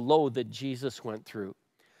low as the low that Jesus went through.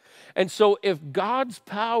 And so if God's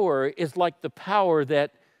power is like the power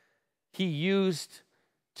that he used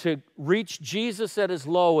to reach Jesus at his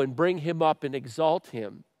low and bring him up and exalt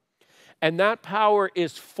him, and that power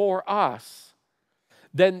is for us,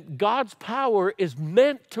 then God's power is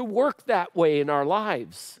meant to work that way in our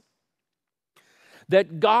lives.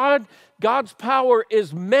 That God's power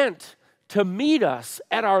is meant to meet us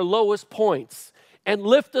at our lowest points and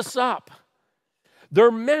lift us up.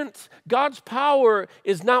 God's power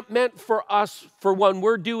is not meant for us for when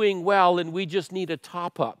we're doing well and we just need a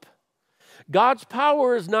top up. God's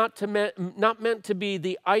power is not meant to be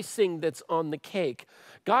the icing that's on the cake.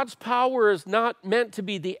 God's power is not meant to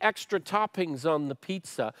be the extra toppings on the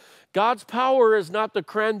pizza. God's power is not the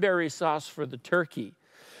cranberry sauce for the turkey.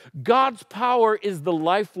 God's power is the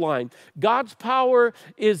lifeline. God's power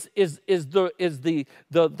is the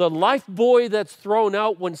life buoy that's thrown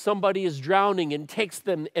out when somebody is drowning and takes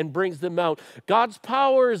them and brings them out. God's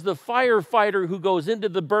power is the firefighter who goes into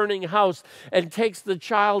the burning house and takes the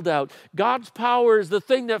child out. God's power is the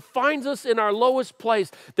thing that finds us in our lowest place,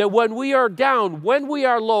 that when we are down, when we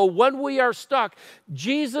are low, when we are stuck,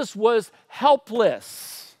 Jesus was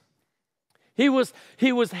helpless. He was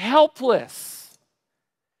helpless.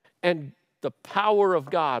 And the power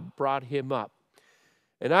of God brought him up.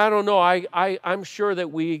 And I don't know, I'm sure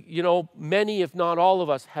that we, many, if not all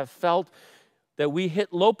of us, have felt that we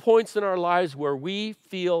hit low points in our lives where we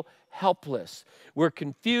feel helpless. We're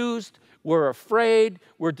confused, we're afraid,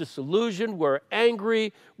 we're disillusioned, we're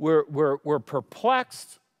angry, we're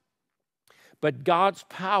perplexed. But God's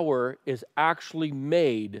power is actually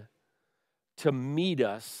made to meet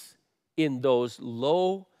us in those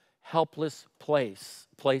low, helpless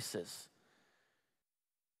places.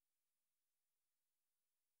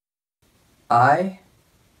 I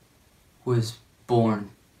was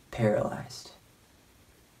born paralyzed.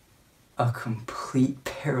 A complete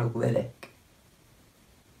paralytic.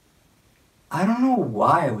 I don't know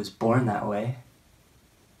why I was born that way.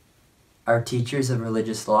 Our teachers of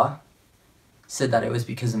religious law said that it was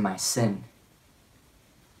because of my sin,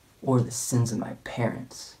 or the sins of my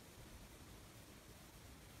parents.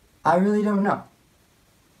 I really don't know.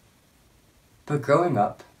 But growing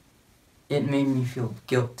up, it made me feel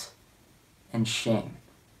guilt and shame.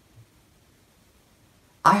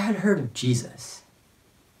 I had heard of Jesus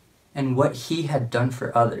and what he had done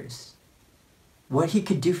for others, what he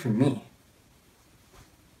could do for me.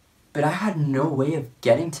 But I had no way of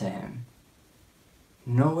getting to him,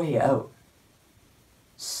 no way out.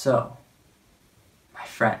 So, my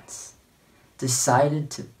friends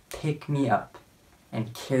decided to pick me up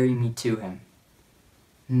and carry me to him.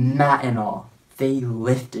 Matt and all, they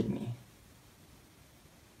lifted me.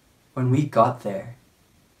 When we got there,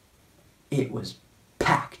 it was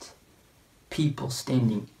packed. People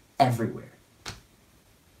standing everywhere.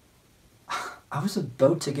 I was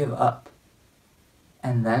about to give up.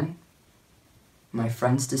 And then, my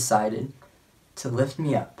friends decided to lift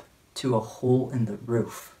me up to a hole in the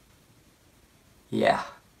roof. Yeah,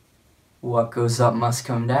 what goes up must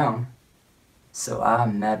come down. So I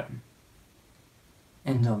met him.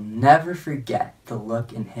 And I'll never forget the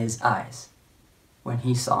look in his eyes when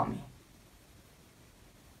he saw me.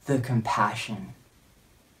 The compassion.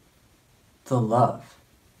 The love.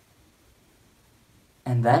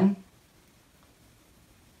 And then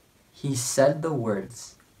he said the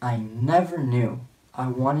words I never knew I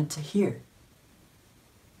wanted to hear.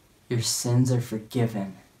 Your sins are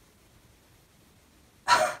forgiven.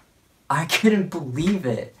 I couldn't believe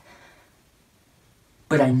it.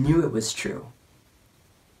 But I knew it was true.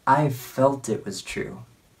 I felt it was true.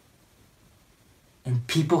 And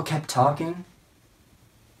people kept talking,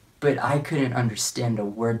 but I couldn't understand a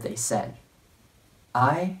word they said.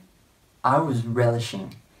 I was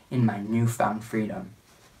relishing in my newfound freedom.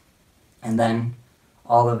 And then,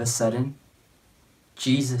 all of a sudden,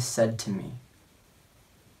 Jesus said to me,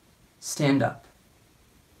 "Stand up,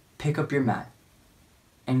 pick up your mat,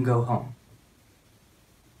 and go home."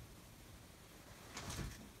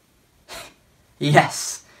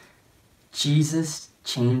 Yes, Jesus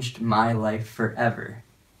changed my life forever.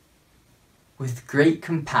 With great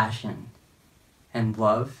compassion and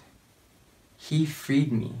love, he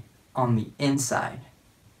freed me on the inside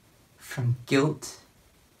from guilt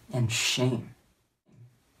and shame.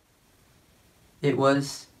 It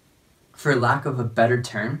was, for lack of a better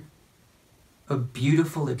term, a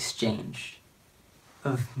beautiful exchange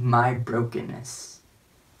of my brokenness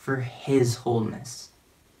for his wholeness.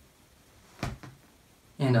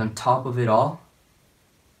 And on top of it all,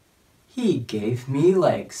 he gave me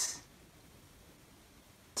legs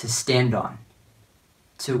to stand on,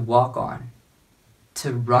 to walk on,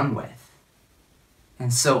 to run with.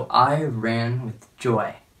 And so I ran with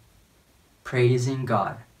joy, praising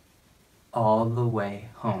God all the way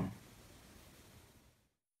home.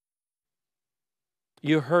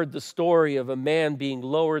 You heard the story of a man being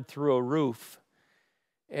lowered through a roof,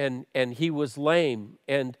 and he was lame.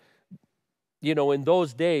 And, you know, in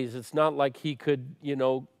those days, it's not like he could, you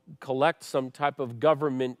know, collect some type of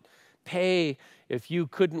government pay. If you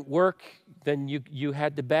couldn't work, then you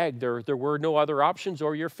had to beg. There were no other options,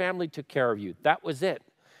 or your family took care of you. That was it.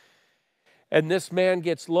 And this man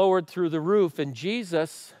gets lowered through the roof, and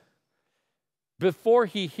Jesus, before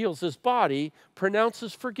he heals his body,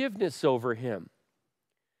 pronounces forgiveness over him.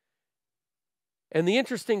 And the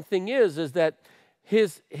interesting thing is that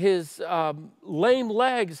his lame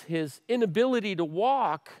legs, his inability to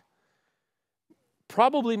walk,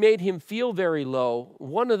 probably made him feel very low.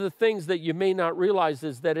 One of the things that you may not realize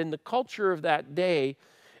is that in the culture of that day,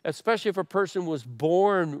 especially if a person was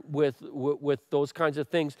born with those kinds of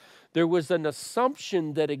things, there was an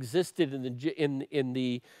assumption that existed in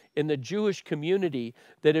the Jewish community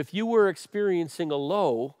that if you were experiencing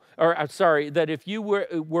that if you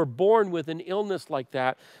were born with an illness like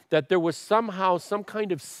that there was somehow some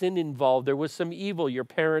kind of sin involved. There was some evil. Your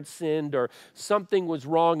parents sinned, or something was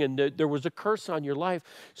wrong, and there was a curse on your life.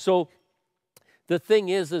 So the thing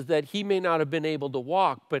is that he may not have been able to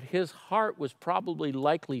walk, but his heart was probably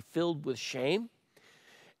likely filled with shame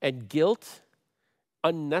and guilt,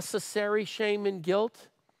 unnecessary shame and guilt.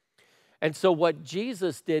 And so what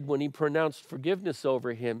Jesus did when he pronounced forgiveness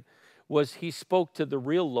over him was he spoke to the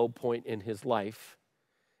real low point in his life,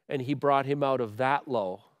 and he brought him out of that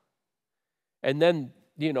low. And then,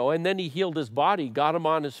 he healed his body, got him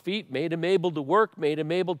on his feet, made him able to work, made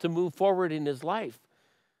him able to move forward in his life.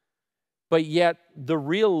 But yet the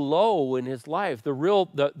real low in his life, the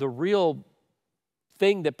real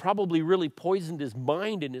thing that probably really poisoned his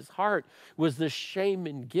mind and his heart was the shame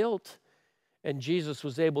and guilt. And Jesus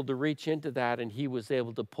was able to reach into that, and he was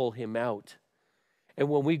able to pull him out. And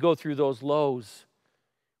when we go through those lows,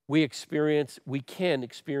 we can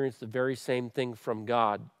experience the very same thing from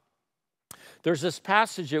God. There's this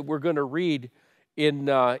passage that we're going to read in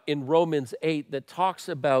Romans 8 that talks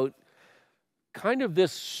about kind of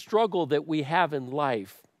this struggle that we have in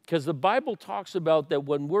life. Because the Bible talks about that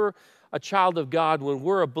when we're a child of God, when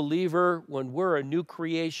we're a believer, when we're a new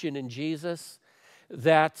creation in Jesus,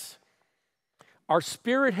 that our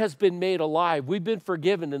spirit has been made alive. We've been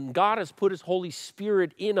forgiven, and God has put his Holy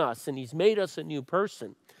Spirit in us, and he's made us a new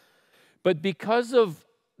person. But because of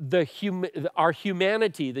our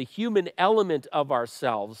humanity, the human element of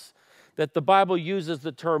ourselves, that the Bible uses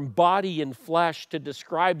the term body and flesh to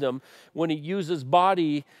describe them. When it uses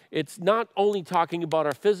body, it's not only talking about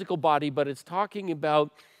our physical body, but it's talking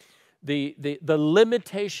about the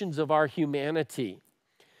limitations of our humanity,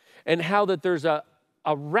 and how that there's a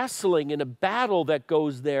wrestling and a battle that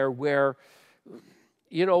goes there where,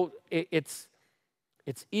 it's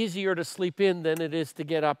easier to sleep in than it is to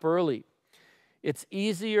get up early. It's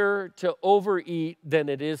easier to overeat than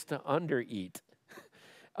it is to undereat.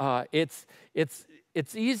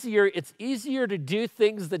 It's easier to do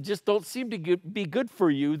things that just don't seem to be good for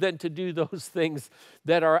you than to do those things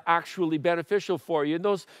that are actually beneficial for you. And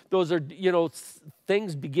those are,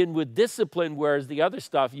 things begin with discipline, whereas the other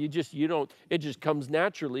stuff, it just comes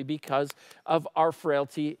naturally because of our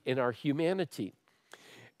frailty in our humanity.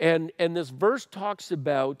 And this verse talks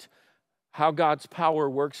about how God's power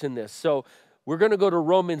works in this. So we're going to go to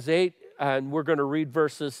Romans 8, and we're going to read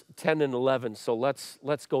verses 10 and 11. So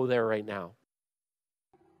let's go there right now.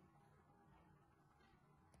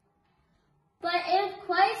 But if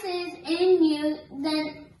Christ is in you,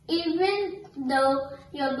 then even though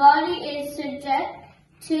your body is subject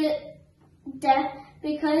to death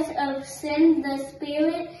Because of sin, the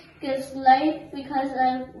Spirit gives life because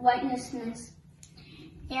of righteousness.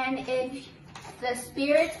 And if the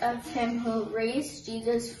Spirit of him who raised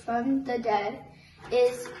Jesus from the dead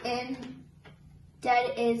is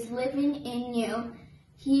living in you,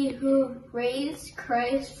 he who raised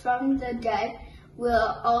Christ from the dead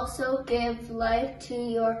will also give life to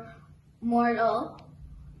your mortal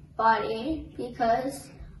body because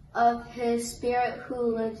of his Spirit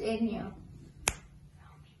who lives in you.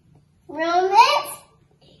 Romans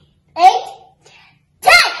 8:10.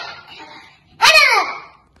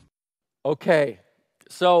 Okay,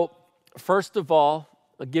 so first of all,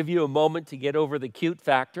 I'll give you a moment to get over the cute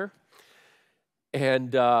factor.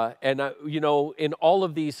 And you know, in all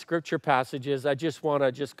of these scripture passages, I just want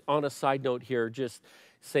to, just on a side note here, just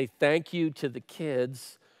say thank you to the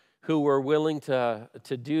kids who were willing to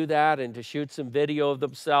do that and to shoot some video of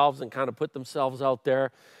themselves and kind of put themselves out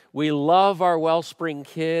there. We love our Wellspring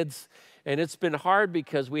kids, and it's been hard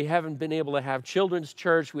because we haven't been able to have children's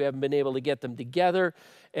church. We haven't been able to get them together,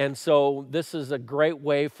 and so this is a great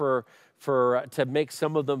way to make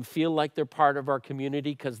some of them feel like they're part of our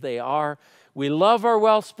community, because they are. We love our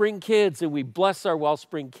Wellspring kids, and we bless our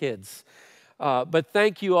Wellspring kids. But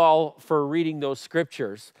thank you all for reading those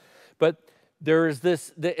scriptures. But there's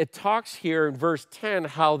this, it talks here in verse 10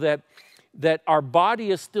 how that our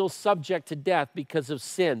body is still subject to death because of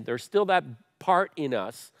sin. There's still that part in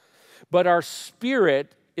us, but our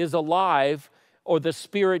spirit is alive, or the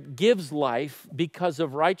Spirit gives life because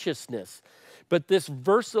of righteousness. But this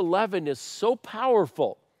verse 11 is so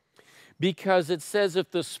powerful, because it says,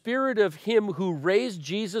 if the Spirit of him who raised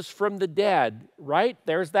Jesus from the dead, right,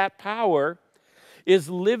 there's that power, is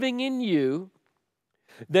living in you,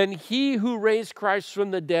 then he who raised Christ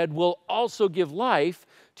from the dead will also give life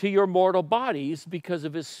to your mortal bodies because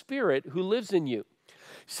of his Spirit who lives in you.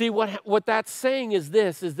 See, what that's saying is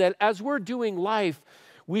this, is that as we're doing life,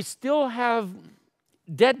 we still have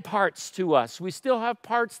dead parts to us. We still have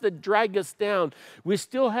parts that drag us down. We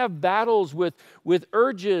still have battles with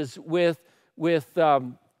urges, with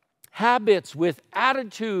habits, with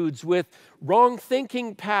attitudes, with wrong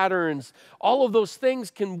thinking patterns. All of those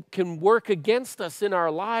things can work against us in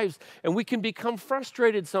our lives, and we can become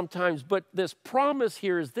frustrated sometimes. But this promise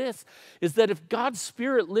here is this, is that if God's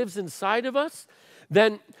Spirit lives inside of us,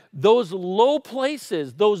 then those low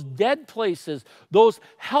places, those dead places, those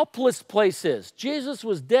helpless places, Jesus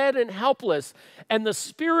was dead and helpless, and the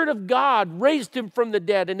Spirit of God raised him from the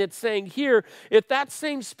dead. And it's saying here, if that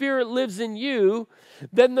same Spirit lives in you,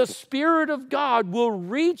 then the Spirit of God will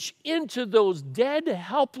reach into those dead,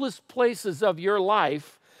 helpless places of your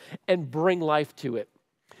life and bring life to it,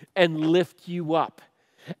 and lift you up,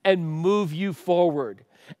 and move you forward,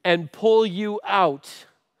 and pull you out,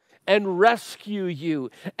 and rescue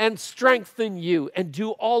you, and strengthen you, and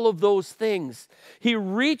do all of those things. He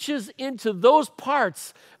reaches into those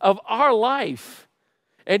parts of our life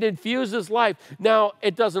and infuses life. Now,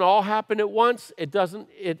 it doesn't all happen at once. It doesn't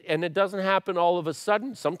happen all of a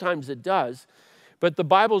sudden. Sometimes it does. But the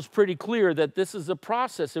Bible's pretty clear that this is a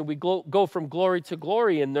process, and we go from glory to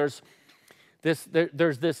glory, and there's this,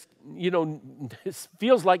 you know, this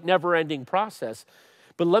feels like never-ending process.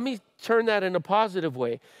 But let me turn that in a positive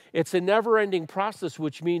way. It's a never-ending process,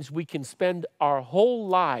 which means we can spend our whole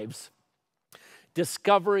lives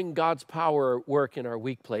discovering God's power at work in our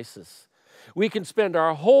weak places. We can spend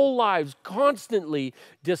our whole lives constantly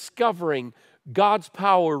discovering God's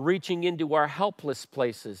power reaching into our helpless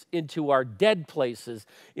places, into our dead places,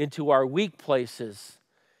 into our weak places,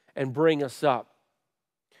 and bring us up.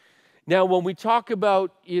 Now, when we talk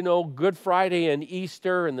about, you know, Good Friday and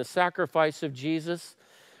Easter and the sacrifice of Jesus,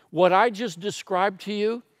 what I just described to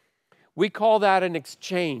you, we call that an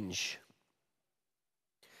exchange.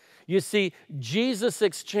 You see, Jesus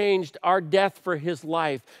exchanged our death for his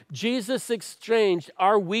life. Jesus exchanged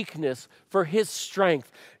our weakness for his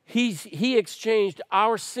strength. He exchanged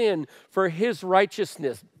our sin for his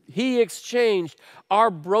righteousness. He exchanged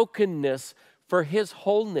our brokenness for his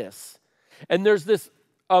wholeness. And there's this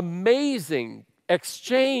amazing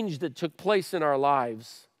exchange that took place in our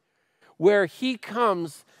lives where he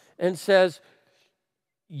comes and says,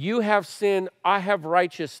 you have sin, I have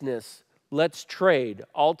righteousness. Let's trade.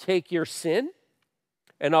 I'll take your sin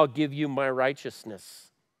and I'll give you my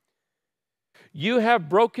righteousness. You have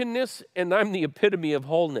brokenness and I'm the epitome of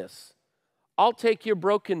wholeness. I'll take your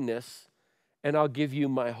brokenness and I'll give you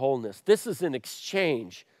my wholeness. This is an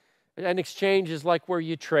exchange. An exchange is like where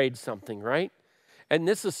you trade something, right? And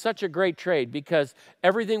this is such a great trade because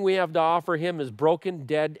everything we have to offer him is broken,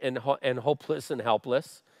 dead, and hopeless and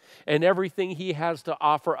helpless. and everything he has to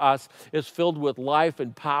offer us is filled with life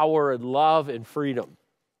and power and love and freedom.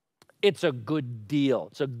 It's a good deal.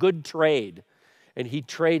 It's a good trade, and he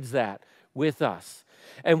trades that with us.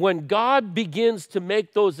 And when God begins to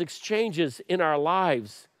make those exchanges in our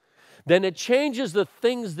lives, then it changes the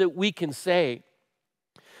things that we can say.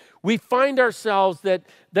 We find ourselves that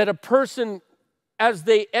a person, as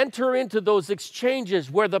they enter into those exchanges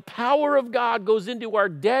where the power of God goes into our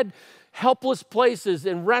dead, helpless places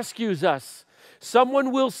and rescues us,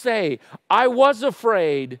 someone will say, I was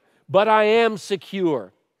afraid, but I am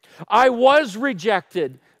secure. I was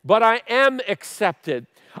rejected, but I am accepted.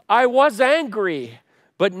 I was angry,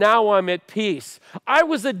 but now I'm at peace. I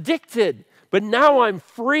was addicted, but now I'm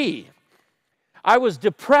free. I was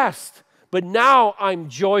depressed, but now I'm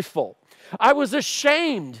joyful. I was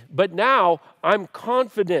ashamed, but now I'm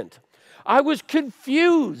confident. I was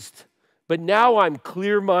confused, but now I'm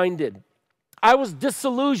clear-minded. I was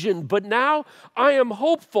disillusioned, but now I am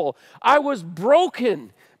hopeful. I was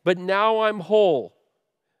broken, but now I'm whole.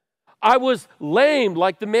 I was lame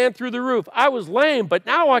like the man through the roof. I was lame, but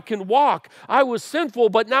now I can walk. I was sinful,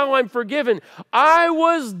 but now I'm forgiven. I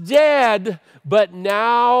was dead, but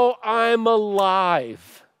now I'm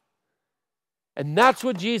alive. And that's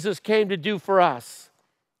what Jesus came to do for us.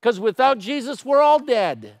 Because without Jesus, we're all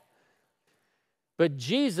dead. But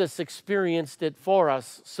Jesus experienced it for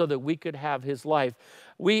us so that we could have his life.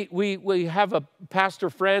 We have a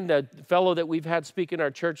pastor friend, a fellow that we've had speak in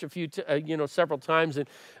our church several times, and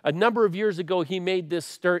a number of years ago he made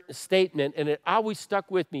this statement, and it always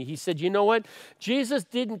stuck with me. He said, you know what? Jesus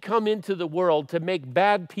didn't come into the world to make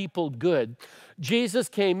bad people good. Jesus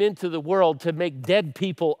came into the world to make dead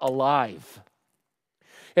people alive.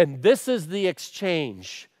 And this is the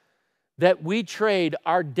exchange, that we trade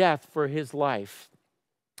our death for his life.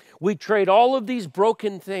 We trade all of these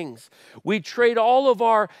broken things. We trade all of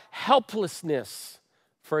our helplessness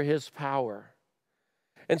for his power.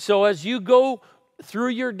 And so as you go through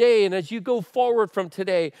your day and as you go forward from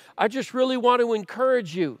today, I just really want to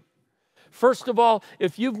encourage you. First of all,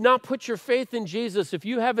 if you've not put your faith in Jesus, if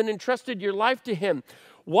you haven't entrusted your life to him,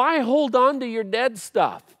 why hold on to your dead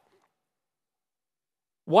stuff?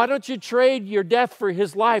 Why don't you trade your death for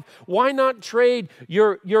his life? Why not trade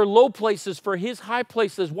your low places for his high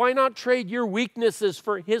places? Why not trade your weaknesses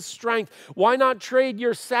for his strength? Why not trade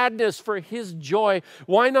your sadness for his joy?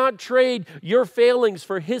 Why not trade your failings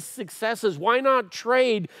for his successes? Why not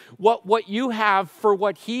trade what you have for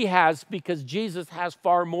what he has? Because Jesus has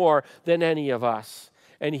far more than any of us,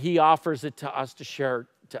 and he offers it to us to share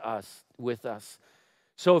with us.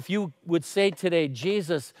 So if you would say today,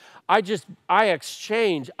 Jesus, I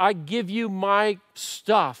exchange, I give you my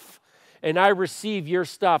stuff and I receive your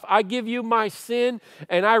stuff. I give you my sin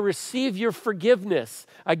and I receive your forgiveness.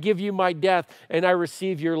 I give you my death and I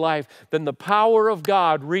receive your life. Then the power of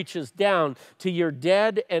God reaches down to your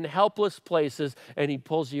dead and helpless places and he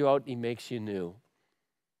pulls you out and he makes you new.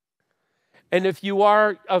 And if you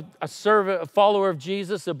are a servant, a follower of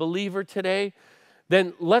Jesus, a believer today,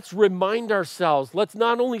 then let's remind ourselves, let's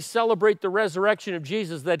not only celebrate the resurrection of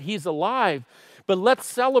Jesus, that he's alive, but let's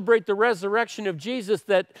celebrate the resurrection of Jesus,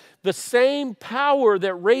 that the same power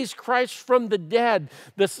that raised Christ from the dead,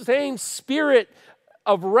 the same spirit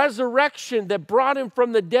of resurrection that brought him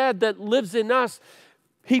from the dead that lives in us,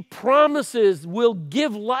 he promises will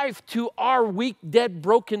give life to our weak, dead,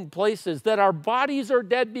 broken places, that our bodies are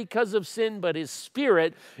dead because of sin, but his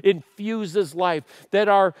spirit infuses life, that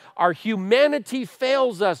our humanity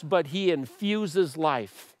fails us, but he infuses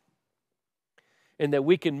life, and that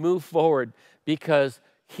we can move forward because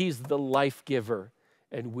he's the life giver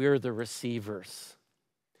and we're the receivers.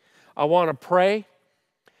 I want to pray.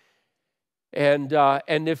 And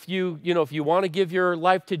if you want to give your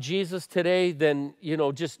life to Jesus today, then,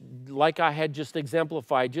 just like I had just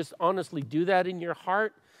exemplified, just honestly do that in your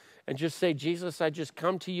heart and just say, Jesus, I just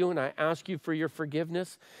come to you and I ask you for your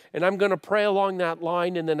forgiveness. And I'm going to pray along that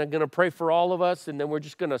line, and then I'm going to pray for all of us, and then we're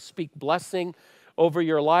just going to speak blessing over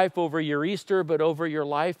your life, over your Easter, but over your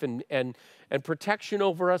life and protection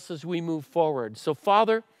over us as we move forward. So,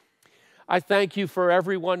 Father, I thank you for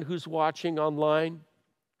everyone who's watching online.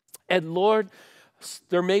 And Lord,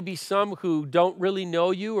 there may be some who don't really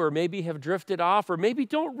know you, or maybe have drifted off, or maybe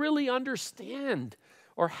don't really understand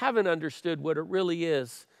or haven't understood what it really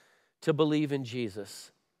is to believe in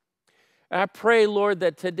Jesus. And I pray, Lord,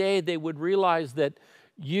 that today they would realize that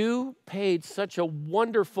you paid such a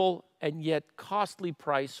wonderful and yet costly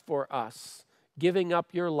price for us, giving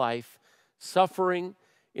up your life, suffering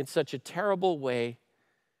in such a terrible way,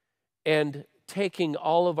 and taking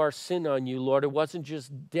all of our sin on you, Lord. It wasn't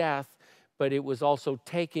just death, but it was also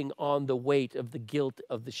taking on the weight of the guilt,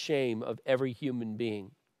 of the shame of every human being.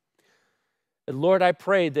 And Lord, I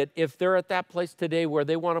pray that if they're at that place today where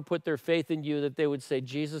they want to put their faith in you, that they would say,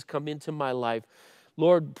 Jesus, come into my life.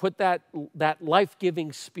 Lord, put that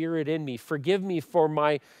life-giving spirit in me. Forgive me for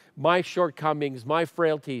my shortcomings, my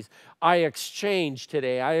frailties. I exchange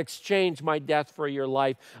today. I exchange my death for your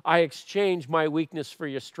life. I exchange my weakness for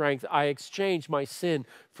your strength. I exchange my sin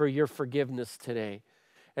for your forgiveness today.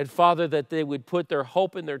 And Father, that they would put their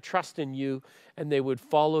hope and their trust in you, and they would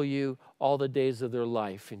follow you all the days of their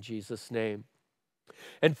life, in Jesus' name.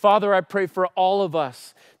 And Father, I pray for all of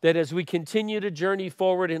us that as we continue to journey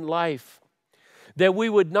forward in life, that we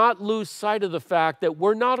would not lose sight of the fact that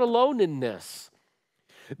we're not alone in this.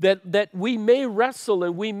 That we may wrestle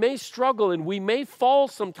and we may struggle and we may fall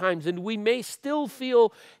sometimes and we may still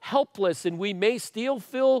feel helpless and we may still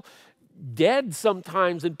feel dead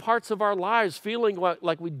sometimes in parts of our lives, feeling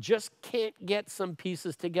like we just can't get some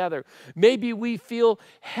pieces together. Maybe we feel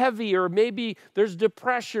heavy, or maybe there's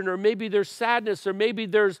depression, or maybe there's sadness, or maybe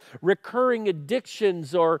there's recurring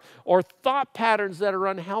addictions or thought patterns that are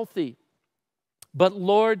unhealthy. But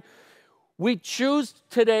Lord, we choose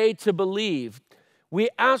today to believe. We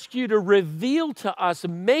ask you to reveal to us,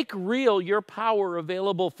 make real your power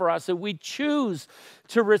available for us. And we choose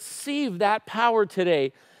to receive that power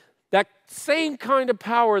today. That same kind of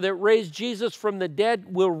power that raised Jesus from the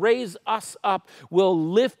dead will raise us up, will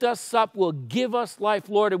lift us up, will give us life,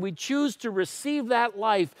 Lord. And we choose to receive that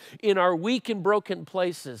life in our weak and broken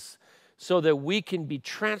places so that we can be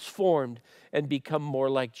transformed and become more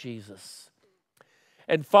like Jesus.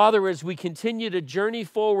 And Father, as we continue to journey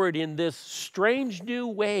forward in this strange new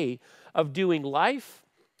way of doing life,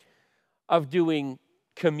 of doing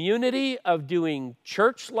community, of doing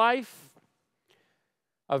church life,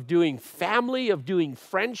 of doing family, of doing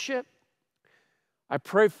friendship, I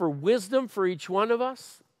pray for wisdom for each one of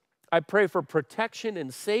us. I pray for protection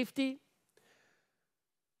and safety.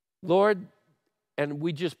 Lord, and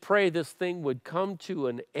we just pray this thing would come to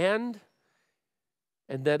an end.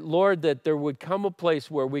 And that, Lord, that there would come a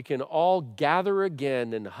place where we can all gather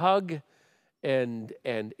again and hug and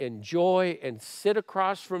enjoy and sit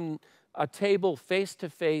across from a table face to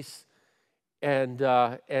face and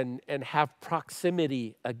have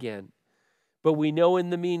proximity again. But we know in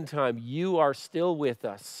the meantime, you are still with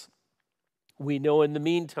us. We know in the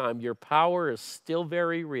meantime, your power is still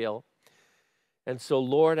very real. And so,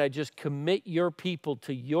 Lord, I just commit your people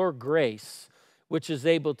to your grace, which is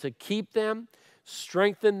able to keep them,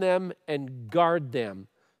 strengthen them, and guard them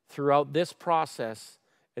throughout this process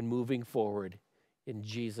and moving forward. In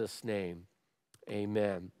Jesus' name,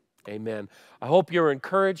 amen. Amen. I hope you're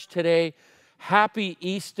encouraged today. Happy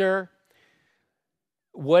Easter.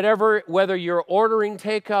 Whether you're ordering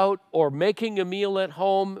takeout or making a meal at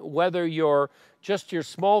home, whether you're just your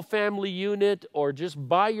small family unit or just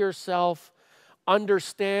by yourself,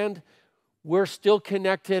 understand we're still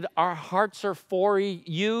connected. Our hearts are for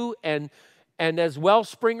you, and as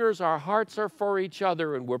Wellspringers, our hearts are for each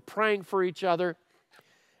other, and we're praying for each other,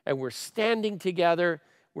 and we're standing together.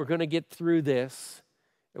 We're going to get through this,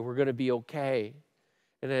 and we're going to be okay.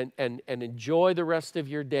 And enjoy the rest of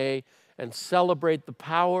your day and celebrate the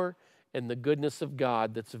power and the goodness of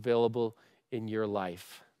God that's available in your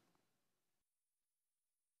life.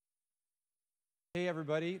 Hey,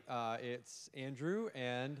 everybody. It's Andrew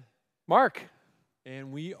and Mark.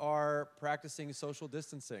 And we are practicing social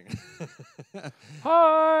distancing.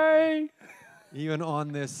 Hi! Even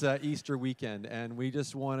on this Easter weekend. And we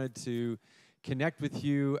just wanted to connect with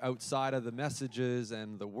you outside of the messages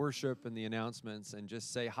and the worship and the announcements and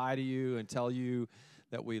just say hi to you and tell you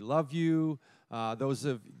that we love you. Those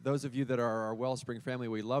of you that are our Wellspring family,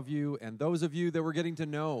 we love you. And those of you that we're getting to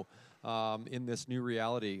know in this new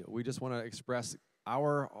reality, we just want to express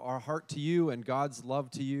our heart to you and God's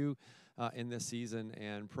love to you in this season,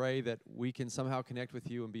 and pray that we can somehow connect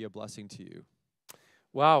with you and be a blessing to you.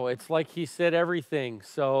 Wow, it's like he said everything,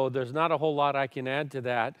 so there's not a whole lot I can add to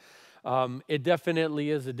that. It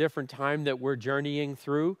definitely is a different time that we're journeying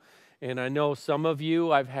through, and I know some of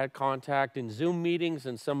you, I've had contact in Zoom meetings,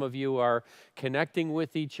 and some of you are connecting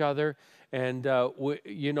with each other, and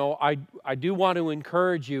I do want to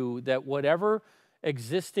encourage you that whatever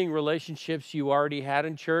existing relationships you already had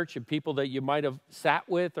in church and people that you might have sat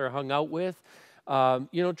with or hung out with,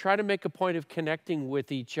 try to make a point of connecting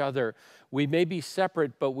with each other. We may be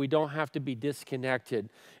separate, but we don't have to be disconnected.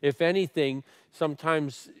 If anything,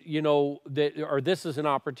 sometimes, this is an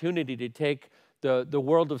opportunity to take the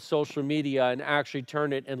world of social media and actually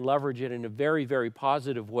turn it and leverage it in a very, very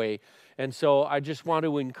positive way. And so I just want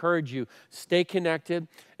to encourage you, stay connected.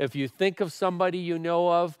 If you think of somebody you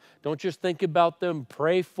know of, don't just think about them,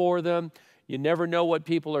 pray for them. You never know what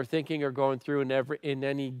people are thinking or going through in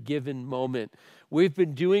any given moment. We've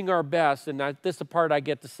been doing our best, and this is the part I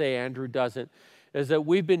get to say, Andrew doesn't, is that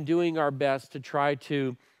we've been doing our best to try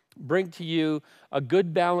to bring to you a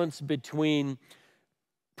good balance between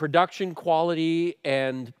production quality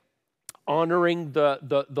and honoring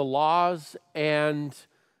the laws and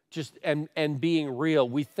being real.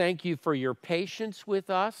 We thank you for your patience with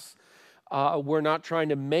us. We're not trying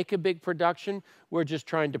to make a big production. We're just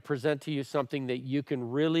trying to present to you something that you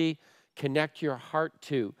can really connect your heart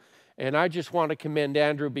to. And I just want to commend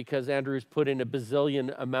Andrew, because Andrew's put in a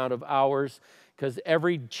bazillion amount of hours, because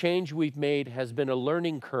every change we've made has been a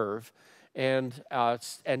learning curve. And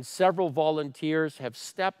several volunteers have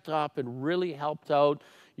stepped up and really helped out.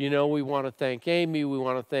 You know, we want to thank Amy. We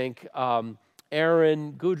want to thank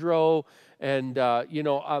Aaron Goudreau, and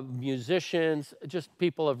musicians. Just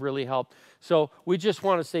people have really helped. So we just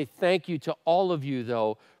want to say thank you to all of you,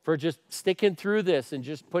 though, for just sticking through this and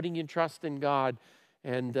just putting your trust in God.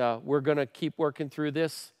 And we're going to keep working through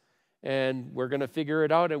this, and we're going to figure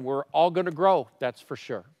it out, and we're all going to grow, that's for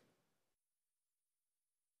sure.